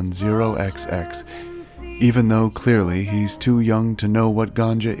 55110XX, even though clearly he's too young to know what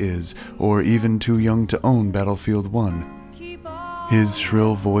ganja is, or even too young to own Battlefield 1. His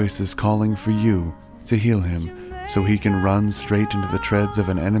shrill voice is calling for you to heal him, so he can run straight into the treads of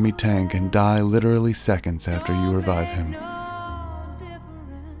an enemy tank and die literally seconds after you revive him.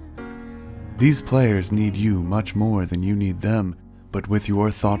 These players need you much more than you need them, but with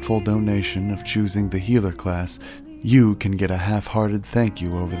your thoughtful donation of choosing the healer class, you can get a half-hearted thank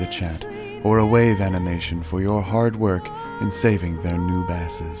you over the chat, or a wave animation for your hard work in saving their noob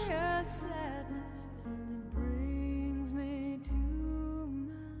asses.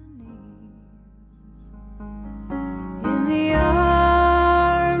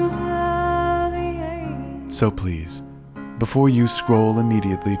 So please, before you scroll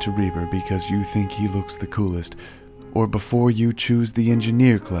immediately to Reaper because you think he looks the coolest, or before you choose the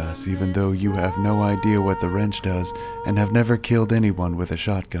engineer class even though you have no idea what the wrench does and have never killed anyone with a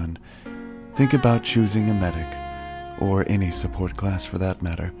shotgun, think about choosing a medic, or any support class for that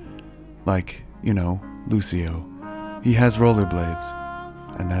matter. Like, Lucio. He has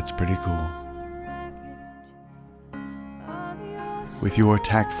rollerblades, and that's pretty cool. With your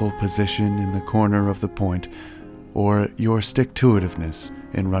tactful position in the corner of the point, or your stick-to-itiveness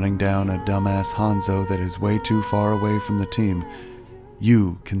in running down a dumbass Hanzo that is way too far away from the team,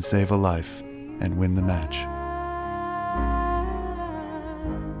 you can save a life and win the match.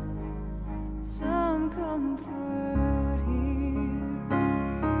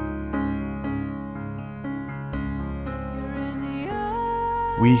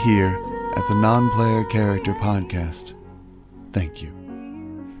 We here at the Non-Player Character Podcast, thank you.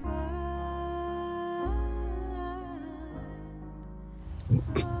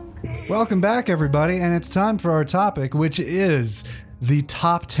 Welcome back, everybody, and it's time for our topic, which is the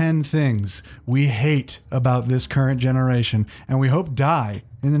top 10 things we hate about this current generation and we hope die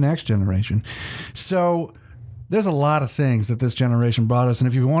in the next generation. So there's a lot of things that this generation brought us, and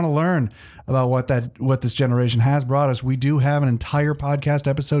if you want to learn about what this generation has brought us, we do have an entire podcast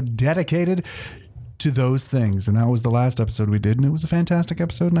episode dedicated to those things, and that was the last episode we did, and it was a fantastic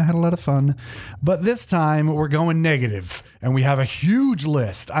episode, and I had a lot of fun. But this time we're going negative, and we have a huge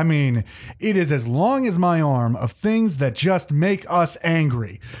list. I mean, it is as long as my arm of things that just make us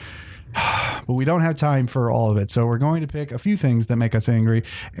angry. But we don't have time for all of it, so we're going to pick a few things that make us angry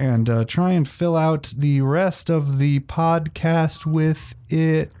and try and fill out the rest of the podcast with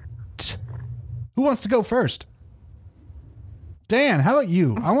it. Who wants to go first? Dan, how about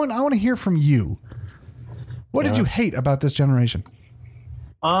you? I want to hear from you. What did you hate about this generation?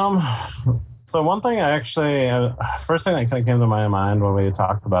 So one thing first thing that kind of came to my mind when we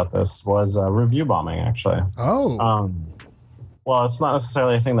talked about this was review bombing, actually. Oh. Well, it's not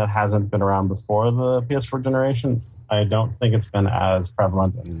necessarily a thing that hasn't been around before the PS4 generation. I don't think it's been as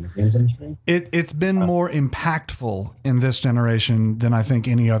prevalent in the games industry. It's been more impactful in this generation than I think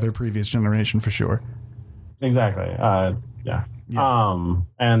any other previous generation, for sure. Exactly. Yeah.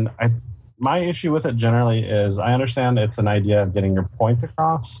 And my issue with it generally is I understand it's an idea of getting your point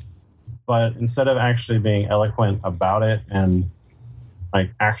across, but instead of actually being eloquent about it and like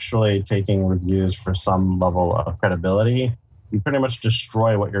actually taking reviews for some level of credibility, you pretty much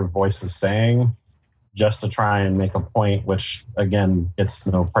destroy what your voice is saying just to try and make a point, which again gets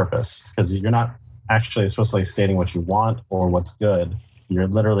no purpose because you're not actually supposedly stating what you want or what's good. You're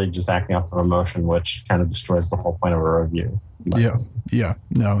literally just acting off of emotion, which kind of destroys the whole point of a review. Yeah.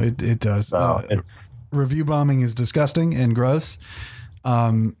 No, it does. So review bombing is disgusting and gross.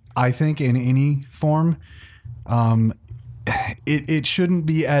 I think in any form, it shouldn't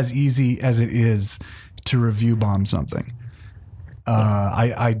be as easy as it is to review bomb something.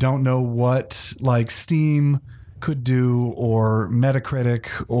 I don't know what like Steam could do or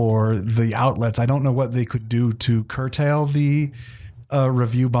Metacritic or the outlets. I don't know what they could do to curtail the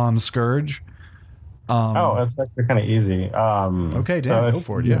review bomb scourge. It's actually kind of easy. Okay, Dan, go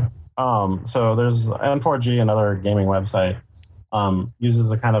for it. Yeah. So there's N4G, another gaming website,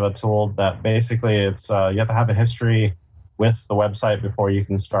 uses a kind of a tool that basically it's you have to have a history with the website before you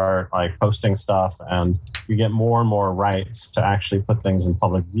can start like posting stuff, and you get more and more rights to actually put things in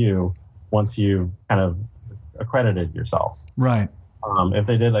public view once you've kind of accredited yourself. Right. If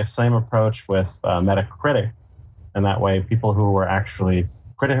they did the same approach with Metacritic, and that way people who were actually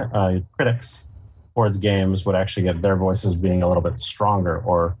critics towards games would actually get their voices being a little bit stronger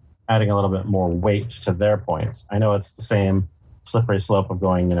or adding a little bit more weight to their points. I know it's the same slippery slope of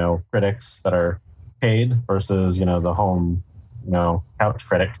going, critics that are paid versus, the home, couch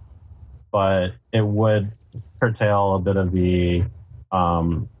critic, but it would curtail a bit of the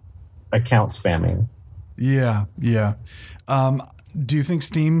account spamming. Yeah. Do you think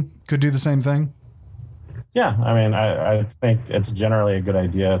Steam could do the same thing? Yeah. I mean, I think it's generally a good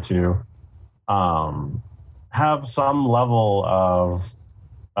idea to have some level of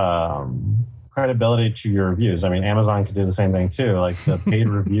credibility to your reviews. I mean, Amazon could do the same thing too. Like the paid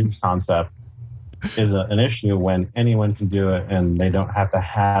reviews concept is an issue when anyone can do it and they don't have to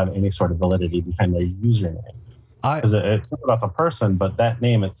have any sort of validity behind their username. Because it's not about the person, but that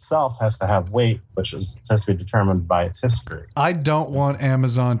name itself has to have weight, which has to be determined by its history. I don't want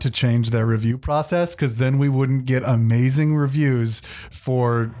Amazon to change their review process, because then we wouldn't get amazing reviews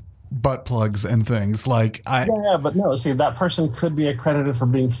for butt plugs and things. Yeah, but no, see, that person could be accredited for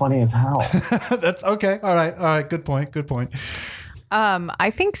being funny as hell. That's okay. All right. Good point. I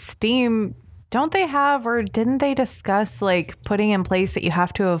think Steam, don't they have, or didn't they discuss like putting in place that you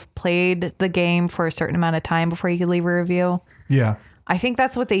have to have played the game for a certain amount of time before you could leave a review? Yeah. I think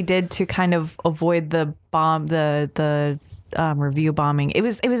that's what they did to kind of avoid the review bombing. It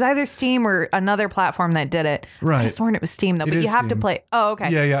was either Steam or another platform that did it. Right. I sworn it was Steam though, but you have to play. Oh,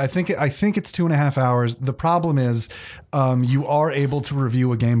 okay. Yeah. I think it's 2.5 hours. The problem is, you are able to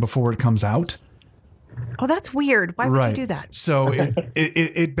review a game before it comes out. Oh, that's weird. Why would you do that? So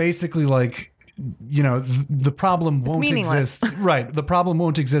it basically the problem won't exist. Right. The problem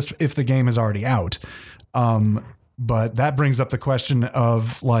won't exist if the game is already out. But that brings up the question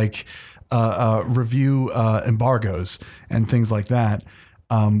of review embargoes and things like that,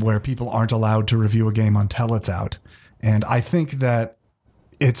 where people aren't allowed to review a game until it's out. And I think that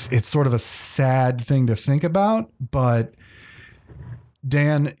it's sort of a sad thing to think about, but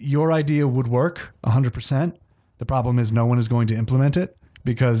Dan, your idea would work 100%. The problem is no one is going to implement it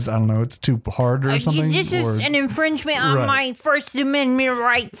because, I don't know, it's too hard or something. This is an infringement on my First Amendment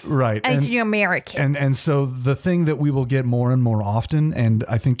rights as an American. And so the thing that we will get more and more often, and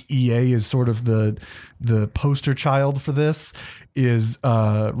I think EA is sort of the poster child for this, is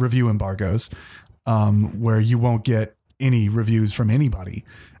review embargoes, where you won't get any reviews from anybody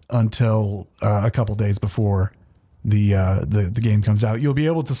until a couple days before the game comes out. You'll be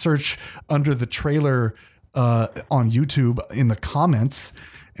able to search under the trailer on YouTube in the comments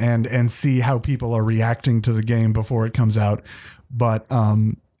and see how people are reacting to the game before it comes out. But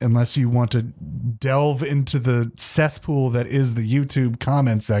unless you want to delve into the cesspool that is the YouTube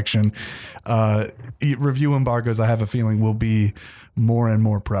comment section, review embargoes, I have a feeling, will be more and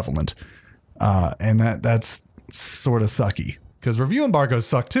more prevalent. And that's sort of sucky, because review embargoes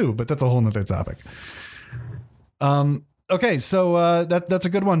suck too, but that's a whole nother topic. Okay, so that's a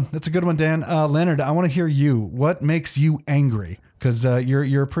good one. That's a good one, Dan. Leonard, I want to hear you. What makes you angry? Because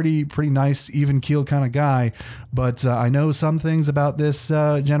you're a pretty nice, even keel kind of guy, but I know some things about this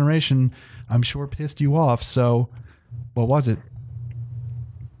generation I'm sure pissed you off. So, what was it?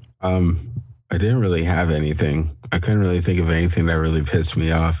 I didn't really have anything. I couldn't really think of anything that really pissed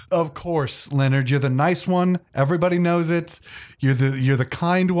me off. Of course, Leonard, you're the nice one. Everybody knows it. You're the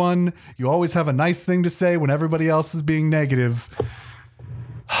kind one. You always have a nice thing to say when everybody else is being negative.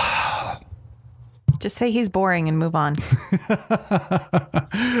 Just say he's boring and move on.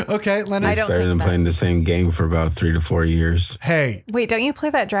 Okay, Leonard. It's better than playing the same game for about 3 to 4 years. Hey. Wait, don't you play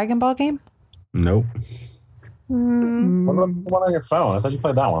that Dragon Ball game? Nope. What about the one on your phone? I thought you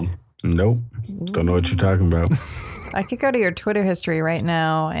played that one. Nope. Don't know what you're talking about. I could go to your Twitter history right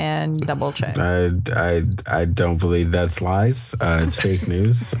now and double check. I don't believe that's lies. It's fake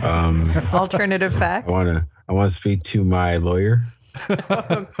news. Alternative facts. I want to speak to my lawyer.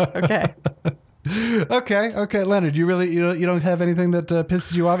 Okay. Okay, Leonard, you don't have anything that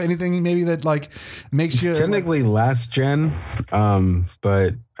pisses you off? Anything maybe that makes you technically last gen,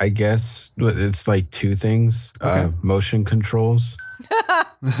 but I guess it's two things. Okay. Motion controls.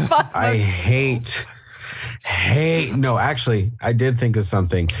 I hate. No, actually, I did think of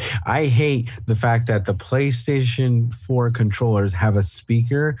something. I hate the fact that the PlayStation 4 controllers have a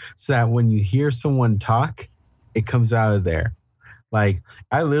speaker so that when you hear someone talk, it comes out of there. I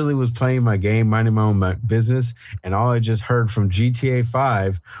literally was playing my game, minding my own business, and all I just heard from GTA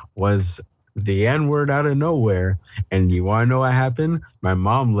 5 was the N-word out of nowhere. And you want to know what happened? My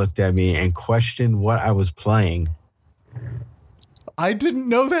mom looked at me and questioned what I was playing. I didn't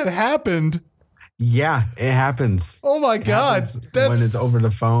know that happened. Yeah, it happens. Oh my God. When it's over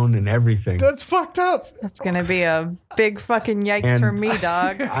the phone and everything. That's fucked up. That's going to be a big fucking yikes for me,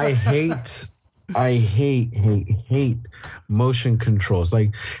 dog. I hate motion controls.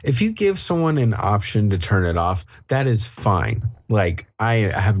 If you give someone an option to turn it off, that is fine.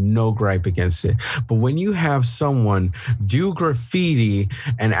 I have no gripe against it. But when you have someone do graffiti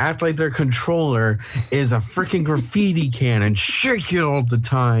and act like their controller is a freaking graffiti can and shake it all the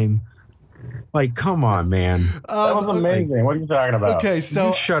time, come on, man. That was amazing. What are you talking about? Okay, so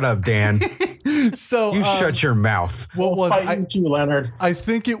you shut up, Dan. So you shut your mouth. What was it, Leonard? I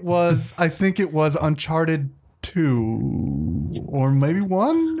think it was Uncharted 2 or maybe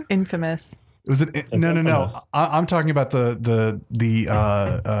 1. Infamous. Was it? No. I'm talking about the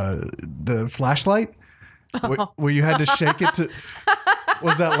flashlight where you had to shake it to.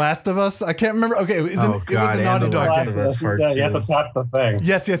 Was that Last of Us? I can't remember. Okay, it was a Naughty Dog game. Yeah, you have to tap the thing.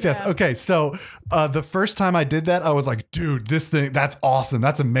 Yes. Yeah. Okay, so the first time I did that, I was like, dude, that's awesome.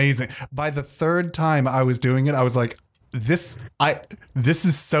 That's amazing. By the third time I was doing it, I was like, this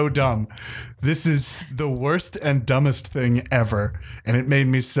is so dumb. This is the worst and dumbest thing ever. And it made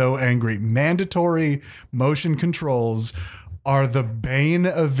me so angry. Mandatory motion controls are the bane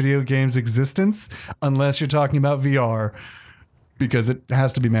of video games' existence, unless you're talking about VR. Because it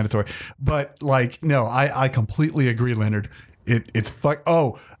has to be mandatory. But like, no, I completely agree, Leonard. It's Breath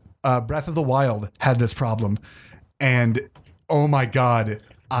of the Wild had this problem. And oh my God.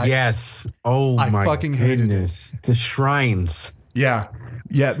 I fucking hated it. The shrines. Yeah.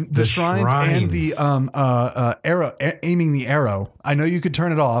 The shrines and the arrow, aiming the arrow. I know you could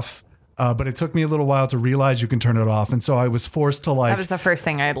turn it off. But it took me a little while to realize you can turn it off. And so I was forced to that was the first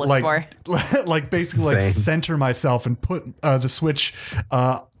thing I looked for. Basically center myself and put the Switch,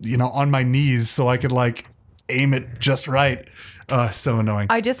 on my knees so I could aim it just right. So annoying.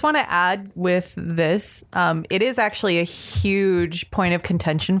 I just want to add with this, it is actually a huge point of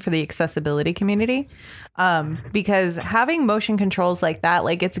contention for the accessibility community. Because having motion controls like that,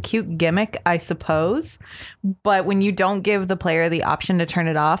 it's a cute gimmick, I suppose. But when you don't give the player the option to turn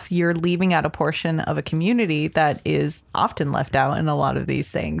it off, you're leaving out a portion of a community that is often left out in a lot of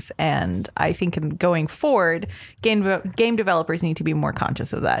these things. And I think going forward, game developers need to be more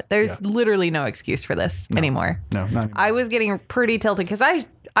conscious of that. There's literally no excuse for this anymore. No, not anymore. I was getting pretty tilted because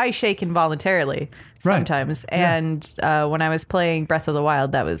I shake involuntarily sometimes. Right. And when I was playing Breath of the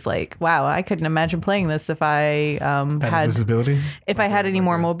Wild, that was like, wow, I couldn't imagine playing this if I had disability. If I had any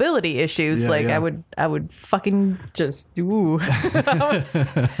more mobility issues, I would fucking just I was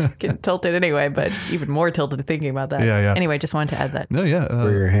getting tilted anyway, but even more tilted thinking about that. Yeah. Anyway, just wanted to add that. No, yeah.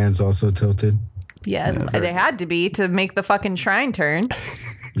 Were your hands also tilted? Yeah, they had to be to make the fucking shrine turn.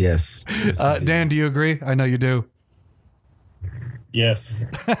 Yes. Dan, do you agree? I know you do. Yes.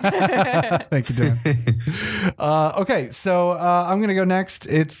 Thank you, Dan. Okay, so I'm going to go next.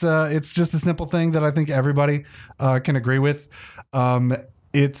 It's just a simple thing that I think everybody can agree with.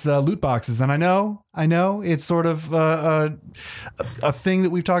 It's loot boxes. And I know it's sort of a thing that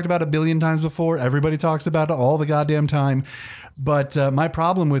we've talked about a billion times before. Everybody talks about it all the goddamn time. But my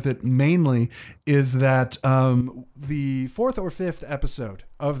problem with it mainly is that the fourth or fifth episode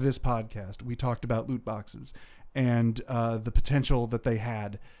of this podcast, we talked about loot boxes and the potential that they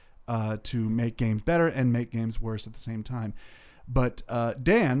had to make games better and make games worse at the same time. But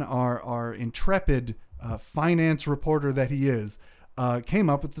Dan, our intrepid finance reporter that he is, came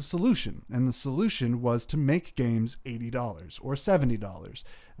up with the solution. And the solution was to make games $80 or $70.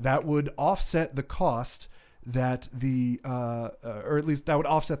 That would offset the cost that or at least that would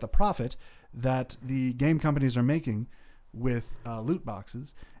offset the profit that the game companies are making with loot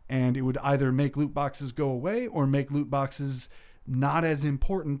boxes. And it would either make loot boxes go away or make loot boxes not as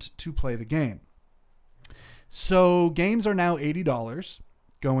important to play the game. So games are now $80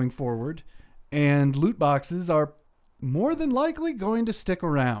 going forward, and loot boxes are more than likely going to stick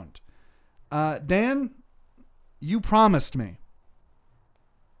around. Dan, you promised me.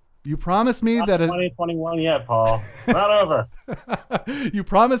 You promised me that 2021 yet, Paul. It's not over. You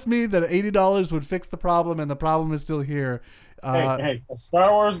promised me that $80 would fix the problem, and the problem is still here. Hey, a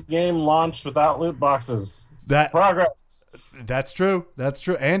Star Wars game launched without loot boxes. Progress. That's true.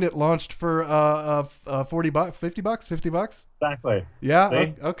 And it launched for $40, $50. Exactly. Yeah.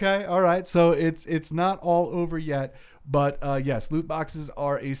 See? Okay. All right. So it's not all over yet, but yes, loot boxes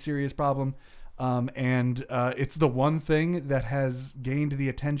are a serious problem. And it's the one thing that has gained the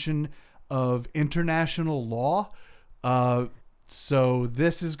attention of international law. So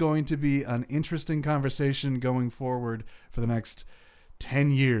this is going to be an interesting conversation going forward for the next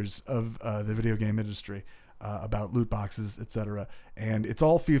 10 years of the video game industry about loot boxes, etc. And it's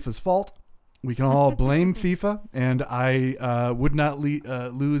all FIFA's fault. We can all blame FIFA, and I would not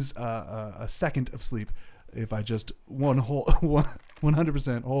lose a second of sleep if I just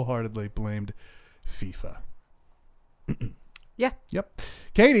 100% wholeheartedly blamed FIFA. Yeah. Yep.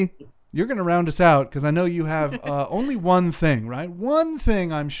 Katie, you're going to round us out because I know you have only one thing, right? One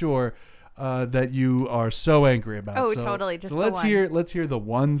thing, I'm sure, that you are so angry about. Oh, totally. Just let's hear the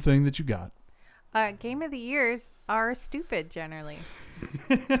one thing that you got. Game of the years are stupid generally.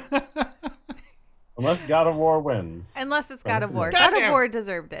 Unless God of War wins. Unless it's God of War. God of War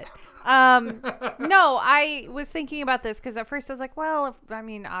deserved it. No, I was thinking about this because at first I was like, well,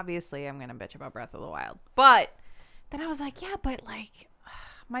 obviously I'm going to bitch about Breath of the Wild. But then I was like, yeah, but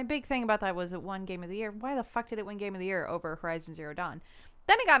my big thing about that was it won Game of the Year. Why the fuck did it win Game of the Year over Horizon Zero Dawn?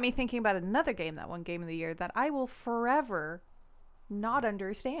 Then it got me thinking about another game that won Game of the Year that I will forever not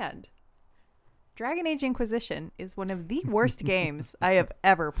understand. Dragon Age Inquisition is one of the worst games I have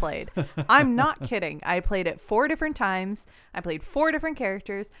ever played. I'm not kidding. I played it 4 different times. I played 4 different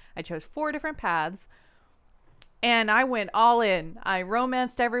characters. I chose 4 different paths. And I went all in. I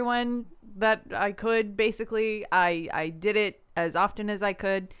romanced everyone that I could, basically. I did it as often as I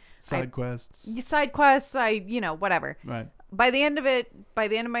could. Side quests, whatever. Right. By the end of my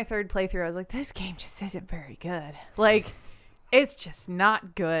 3rd playthrough, I was like, this game just isn't very good. Like, it's just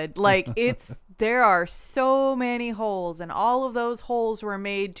not good. Like, there are so many holes, and all of those holes were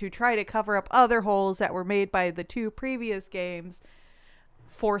made to try to cover up other holes that were made by the 2 previous games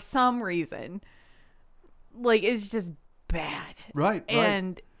for some reason. Like, it's just bad. Right.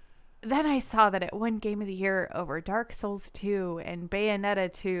 And then I saw that it won Game of the Year over Dark Souls 2 and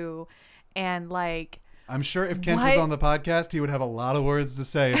Bayonetta 2, and like, I'm sure if Kent was on the podcast, he would have a lot of words to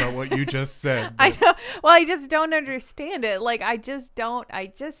say about what you just said. I know. Well, I just don't understand it. Like, I just don't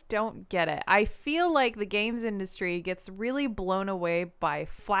get it. I feel like the games industry gets really blown away by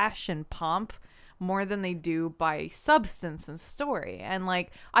flash and pomp more than they do by substance and story. And like,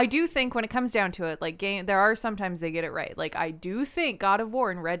 I do think when it comes down to it, like, there are sometimes they get it right. Like, I do think God of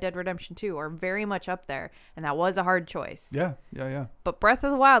War and Red Dead Redemption 2 are very much up there, and that was a hard choice. Yeah. But Breath of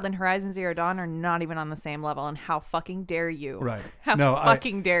the Wild and Horizon Zero Dawn are not even on the same level, and how fucking dare you? Right. How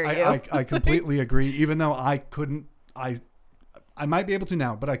fucking dare you? I completely agree, even though I couldn't, I might be able to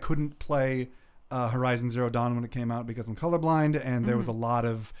now, but I couldn't play Horizon Zero Dawn when it came out because I'm colorblind, and there was a lot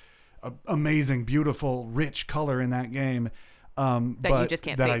of amazing, beautiful, rich color in that game that you just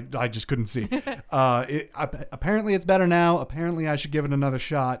can't see. I just couldn't see. Apparently it's better now. Apparently I should give it another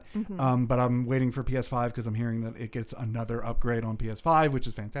shot. But I'm waiting for PS5 because I'm hearing that it gets another upgrade on PS5, which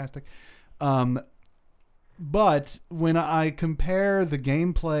is fantastic. But when I compare the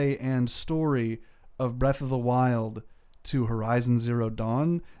gameplay and story of Breath of the Wild to Horizon Zero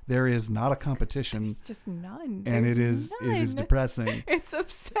Dawn, there is not a competition. There's just none. And it is depressing. It's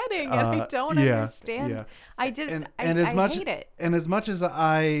upsetting, and I don't understand. Yeah. I hate it. And as much as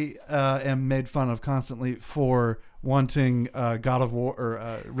I am made fun of constantly for wanting God of War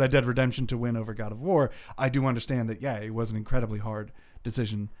or Red Dead Redemption to win over God of War, I do understand that, it was an incredibly hard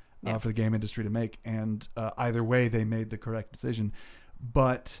decision for the game industry to make. And either way, they made the correct decision.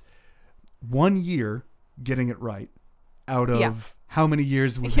 But 1 year getting it right out of how many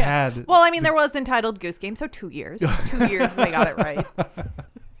years we've had. Well, I mean, there was Entitled Goose Game, so 2 years. 2 years they got it right.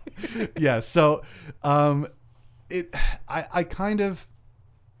 Yeah, so I kind of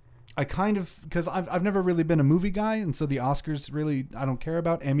because I've never really been a movie guy, and so the Oscars really I don't care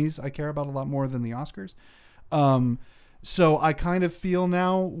about. Emmys I care about a lot more than the Oscars. So I kind of feel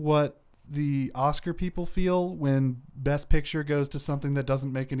now what the Oscar people feel when Best Picture goes to something that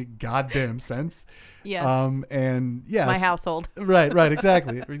doesn't make any goddamn sense. And yeah, it's my household. Right,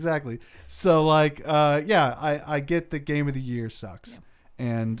 exactly. So like, I get that Game of the Year sucks. Yeah.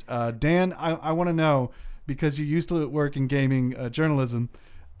 And Dan, I want to know, because you used to work in gaming journalism,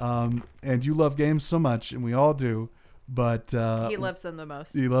 and you love games so much, and we all do. But he loves them the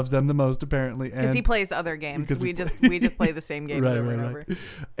most. He loves them the most, apparently, because he plays other games. We just play the same games over and over.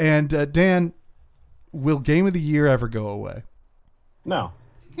 And Dan, will Game of the Year ever go away? No.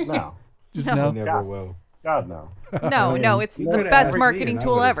 Just no. Never will. God, no. No. It's the best marketing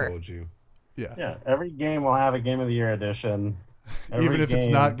tool ever. Told you. Yeah. Every game will have a Game of the Year edition. Even if it's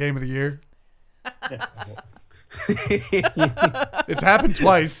not Game of the Year. Yeah. It's happened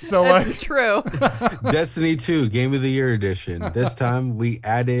twice, so that's true. Destiny 2 Game of the Year edition. This time we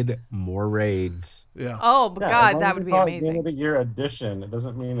added more raids. Yeah. Oh God, that would be amazing. Game of the Year edition. It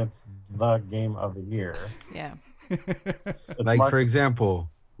doesn't mean it's the Game of the Year. Yeah. Like for example,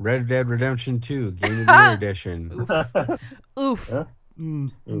 Red Dead Redemption 2 Game of the Year edition. Oof. Yeah. You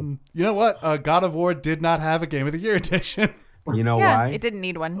know what? God of War did not have a Game of the Year edition. You know why? It didn't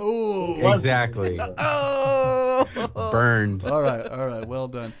need one. Oh, exactly. Burned. All right. Well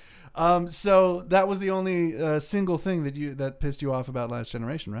done. So that was the only single thing that pissed you off about Last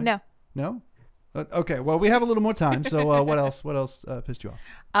Generation, right? No. Okay. Well, we have a little more time. So what else pissed you off?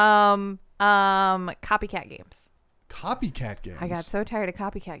 Copycat games. Copycat games. I got so tired of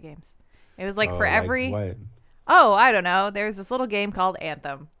copycat games. It was like for like every. What? Oh, I don't know. There's this little game called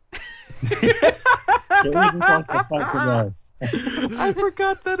Anthem. I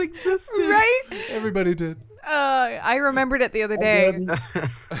forgot that existed. Right? Everybody did. I remembered it the other day.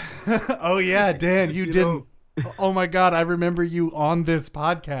 Oh yeah, Dan, you didn't. Oh my God, I remember you on this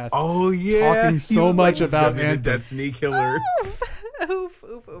podcast. Oh yeah, talking so much about Destiny Killer. Oof.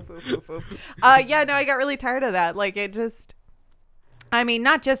 Yeah, no, I got really tired of that. Like, it just, I mean,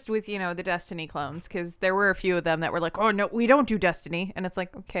 not just with, the Destiny clones, because there were a few of them that were like, oh, no, we don't do Destiny. And it's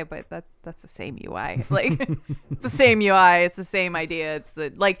like, okay, but that's the same UI. Like, it's the same UI. It's the same idea. It's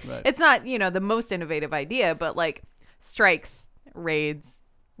it's not, the most innovative idea, but like strikes, raids,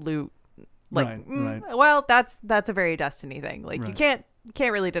 loot. Like, well, that's a very Destiny thing. Like, you can't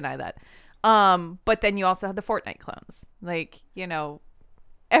really deny that. But then you also have the Fortnite clones. Like,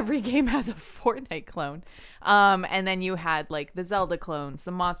 every game has a Fortnite clone. And then you had like the Zelda clones,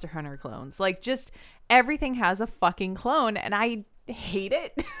 the Monster Hunter clones, like just everything has a fucking clone. And I hate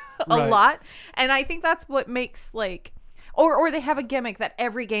it a lot. And I think that's what makes like, or they have a gimmick that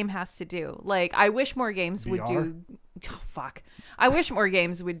every game has to do. Like, I wish more games would do, I wish more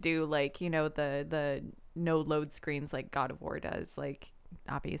games would do like, the no load screens like God of War does. Like,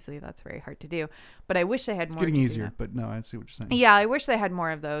 obviously that's very hard to do, but I wish they had more. It's getting easier, but no, I see what you're saying. Yeah, I wish they had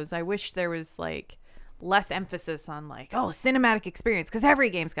more of those. I wish there was like less emphasis on like, oh, cinematic experience, because every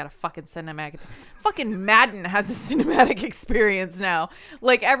game's got a fucking cinematic. Fucking Madden has a cinematic experience now.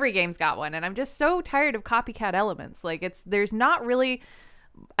 Like, every game's got one, and I'm just so tired of copycat elements. Like, there's not really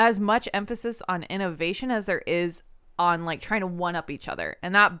as much emphasis on innovation as there is on like trying to one up each other,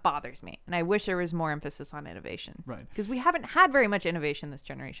 and that bothers me. And I wish there was more emphasis on innovation, right? Because we haven't had very much innovation this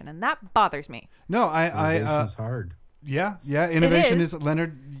generation, and that bothers me. No, innovation's hard. Yeah, innovation is,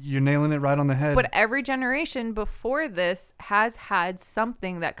 Leonard, you're nailing it right on the head. But every generation before this has had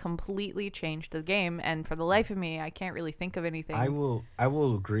something that completely changed the game, and for the life of me, I can't really think of anything. I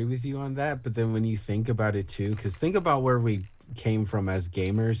will agree with you on that, but then when you think about it too, because think about where we came from as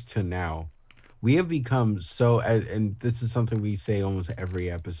gamers to now. We have become so, and this is something we say almost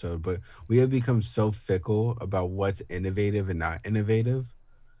every episode, but we have become so fickle about what's innovative and not innovative,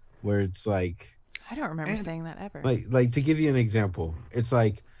 where it's like, I don't remember saying that ever. Like to give you an example, it's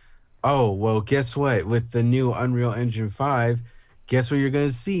like, oh, well, guess what? With the new Unreal Engine 5, guess what you're going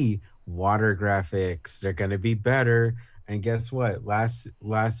to see? Water graphics. They're going to be better. And guess what? Last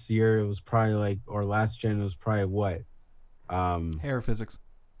year it was probably like, or last gen it was probably what? Air physics.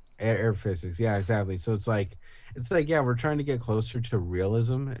 Air physics, yeah, exactly. So it's like, yeah, we're trying to get closer to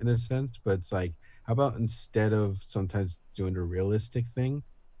realism in a sense, but it's like, how about instead of sometimes doing a realistic thing,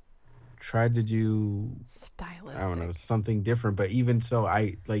 try to do stylistic, I don't know, something different. But even so,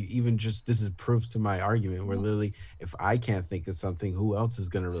 this is proof to my argument where literally, if I can't think of something, who else is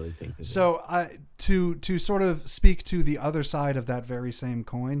going to really think of it? So to sort of speak to the other side of that very same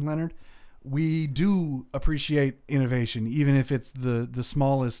coin, Leonard, we do appreciate innovation, even if it's the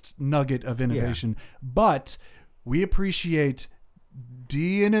smallest nugget of innovation. Yeah. But we appreciate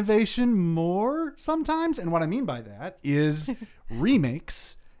de-innovation more sometimes. And what I mean by that is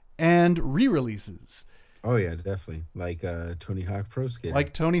remakes and re-releases. Oh, yeah, definitely. Like Tony Hawk Pro Skater.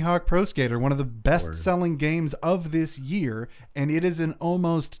 Like Tony Hawk Pro Skater, one of the best-selling games of this year. And it is an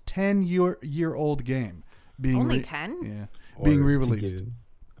almost 10-year-old game. Only 10? Yeah. Being re-released.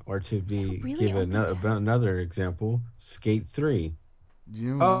 Or to give another example, Skate 3.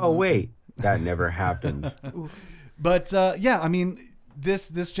 Oh, wait. That never happened. But, I mean,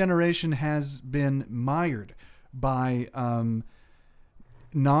 this generation has been mired by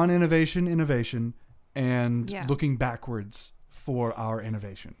non-innovation, innovation, and looking backwards for our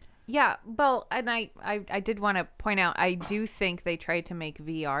innovation. Yeah, well, and I did want to point out, I do think they tried to make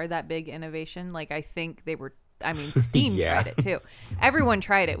VR that big innovation. Like, I think they were... Steam tried it too. Everyone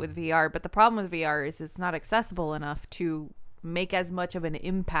tried it with VR, but the problem with VR is it's not accessible enough to make as much of an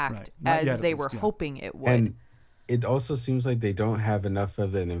impact as they were hoping it would. And it also seems like they don't have enough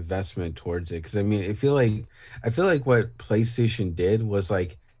of an investment towards it. Because I mean, I feel like what PlayStation did was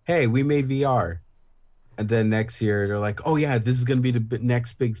like, hey, we made VR, and then next year they're like, oh yeah, this is gonna be the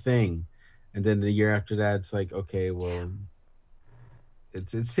next big thing, and then the year after that, it's like, okay, well. Yeah.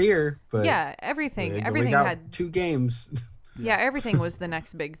 It's here, but everything we got had 2 games. Yeah, everything was the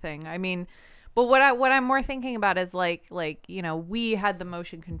next big thing. I mean, but what I'm more thinking about is like we had the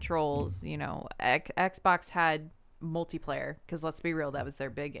motion controls. Xbox had multiplayer, because let's be real, that was their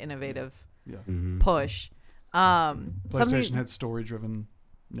big innovative push. PlayStation had story-driven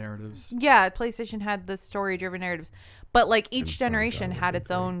narratives. Yeah, PlayStation had the story-driven narratives, but like each generation had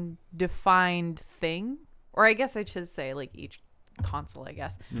its own defined thing, or I guess I should say like each console, I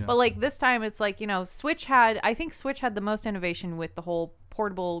guess. Yeah. But like this time it's like, Switch had the most innovation with the whole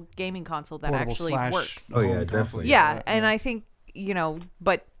portable gaming console that actually works. Oh yeah, definitely. Yeah, and I think,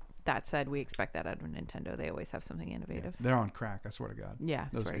 but that said, we expect that out of Nintendo. They always have something innovative. Yeah, they're on crack, I swear to God. Yeah,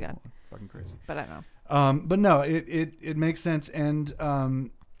 I swear to God. Fucking crazy. But I don't know. But no, it makes sense. And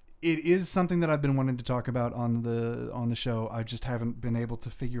it is something that I've been wanting to talk about on the show. I just haven't been able to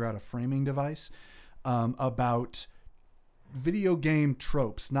figure out a framing device about video game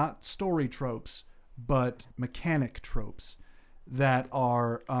tropes, not story tropes, but mechanic tropes that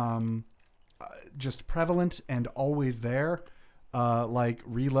are just prevalent and always there, like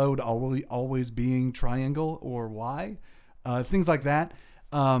reload always being triangle or Y, things like that.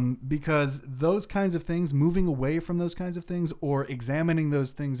 Because those kinds of things, moving away from those kinds of things or examining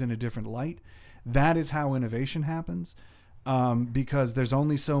those things in a different light, that is how innovation happens. Because there's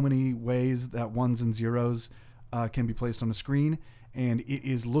only so many ways that ones and zeros can be placed on a screen, and it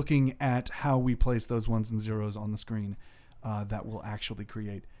is looking at how we place those ones and zeros on the screen that will actually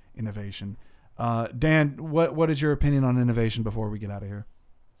create innovation. Dan, what is your opinion on innovation before we get out of here?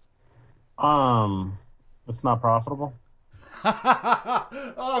 It's not profitable.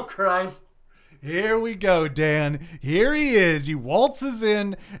 Oh, Christ. Here we go, Dan. Here he is. He waltzes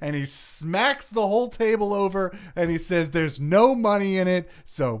in and he smacks the whole table over and he says there's no money in it,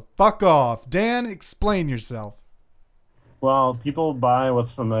 so fuck off. Dan, explain yourself. Well, people buy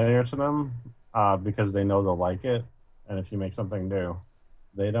what's familiar to them because they know they'll like it. And if you make something new,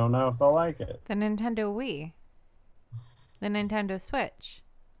 they don't know if they'll like it. The Nintendo Wii. The Nintendo Switch.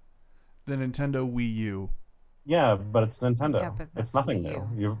 The Nintendo Wii U. Yeah, but it's Nintendo. Yeah, but it's nothing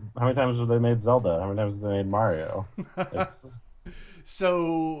new. How many times have they made Zelda? How many times have they made Mario?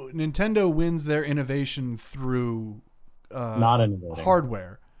 So Nintendo wins their innovation through not innovating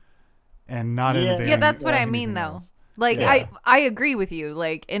hardware and not innovating. Yeah, that's what I mean, though. Like, I agree with you.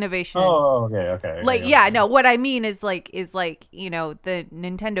 Like, innovation. Oh, okay. Like, no, what I mean is the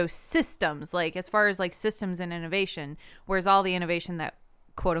Nintendo systems, like, as far as, like, systems and innovation, whereas all the innovation that,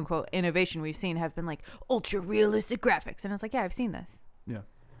 quote unquote, innovation we've seen have been, like, ultra realistic graphics. And it's like, yeah, I've seen this. Yeah.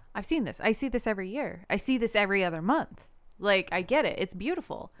 I've seen this. I see this every year. I see this every other month. Like, I get it. It's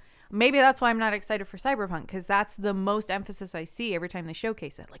beautiful. Maybe that's why I'm not excited for Cyberpunk, because that's the most emphasis I see every time they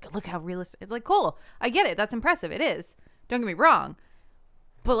showcase it. Like, look how realistic. It's like, cool. I get it. That's impressive. It is. Don't get me wrong.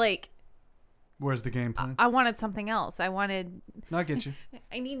 But, like... Where's the gameplay? I wanted something else. I get you.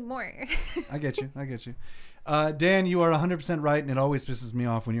 I need more. I get you. Dan, you are 100% right, and it always pisses me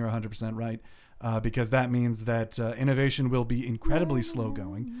off when you're 100% right, because that means that innovation will be incredibly slow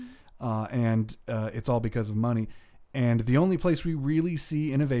going, and it's all because of money. And the only place we really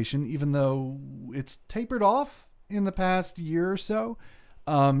see innovation, even though it's tapered off in the past year or so,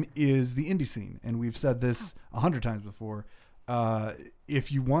 is the indie scene. And we've said this 100 times before.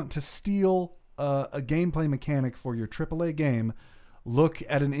 If you want to steal a gameplay mechanic for your AAA game, look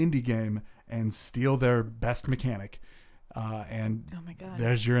at an indie game and steal their best mechanic. And oh my God,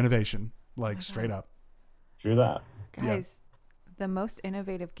 there's your innovation, like straight up. True that. Guys, the most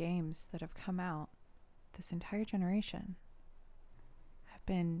innovative games that have come out this entire generation have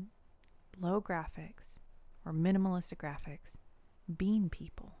been low graphics or minimalistic graphics, bean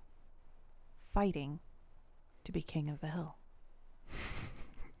people fighting to be king of the hill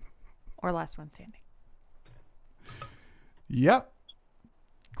or last one standing. Yep.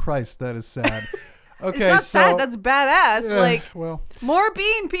 Christ, that is sad. Okay, it's not sad. That's badass. Well, more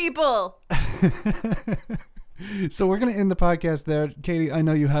bean people. So we're going to end the podcast there. Katie, I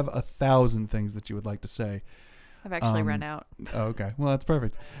know you have 1,000 things that you would like to say. I've actually run out. Oh, okay. Well, that's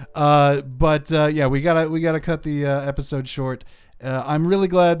perfect. But we gotta cut the episode short. I'm really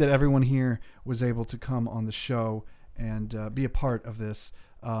glad that everyone here was able to come on the show and be a part of this.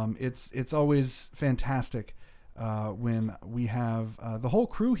 It's always fantastic when we have the whole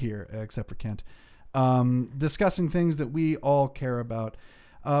crew here, except for Kent, discussing things that we all care about.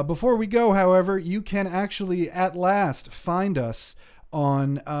 Before we go, however, you can actually at last find us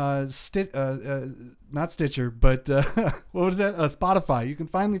on not Stitcher, but what was that? Spotify. You can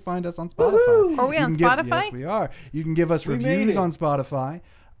finally find us on Spotify. Woo-hoo! Are we on Spotify? Yes, we are. You can give us reviews on Spotify.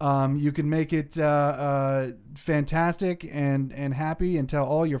 You can make it fantastic and happy and tell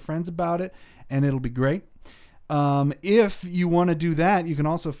all your friends about it, and it'll be great. If you want to do that, you can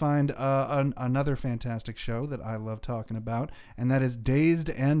also find another fantastic show that I love talking about, and that is Dazed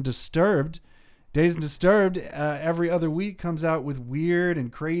and Disturbed. Dazed and Disturbed every other week comes out with weird and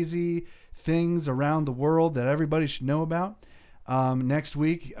crazy things around the world that everybody should know about. Next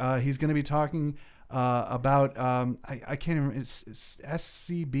week, he's going to be talking about, I can't remember, it's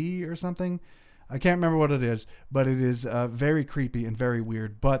SCB or something. I can't remember what it is, but it is very creepy and very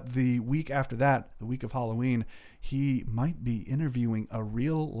weird. But the week after that, the week of Halloween, he might be interviewing a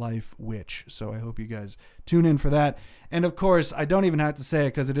real-life witch. So I hope you guys tune in for that. And, of course, I don't even have to say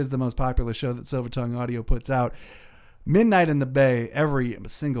it because it is the most popular show that Silver Tongue Audio puts out. Midnight in the Bay every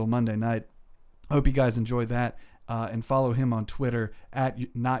single Monday night. Hope you guys enjoy that. and follow him on Twitter at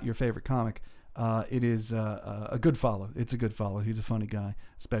Not Your Favorite Comic. It is a good follow. It's a good follow. He's a funny guy,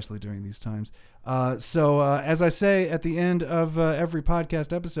 especially during these times. So as I say at the end of every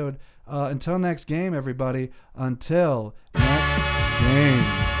podcast episode, until next game, everybody. Until next game.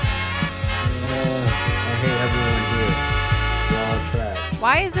 I hate everyone here. You're all trash.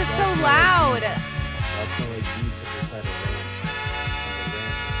 Why is it so loud? That's not like beef at the side of ranch. And the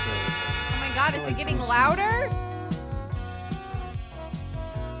ranch is terrible. Oh my god, is it getting louder?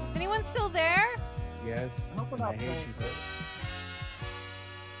 Is anyone still there? Yes. I hate you for it.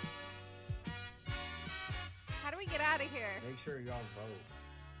 How do we get out of here? Make sure y'all vote.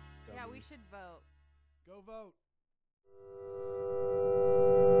 Yeah, we should vote. Go vote.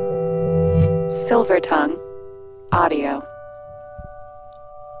 Silver Tongue Audio.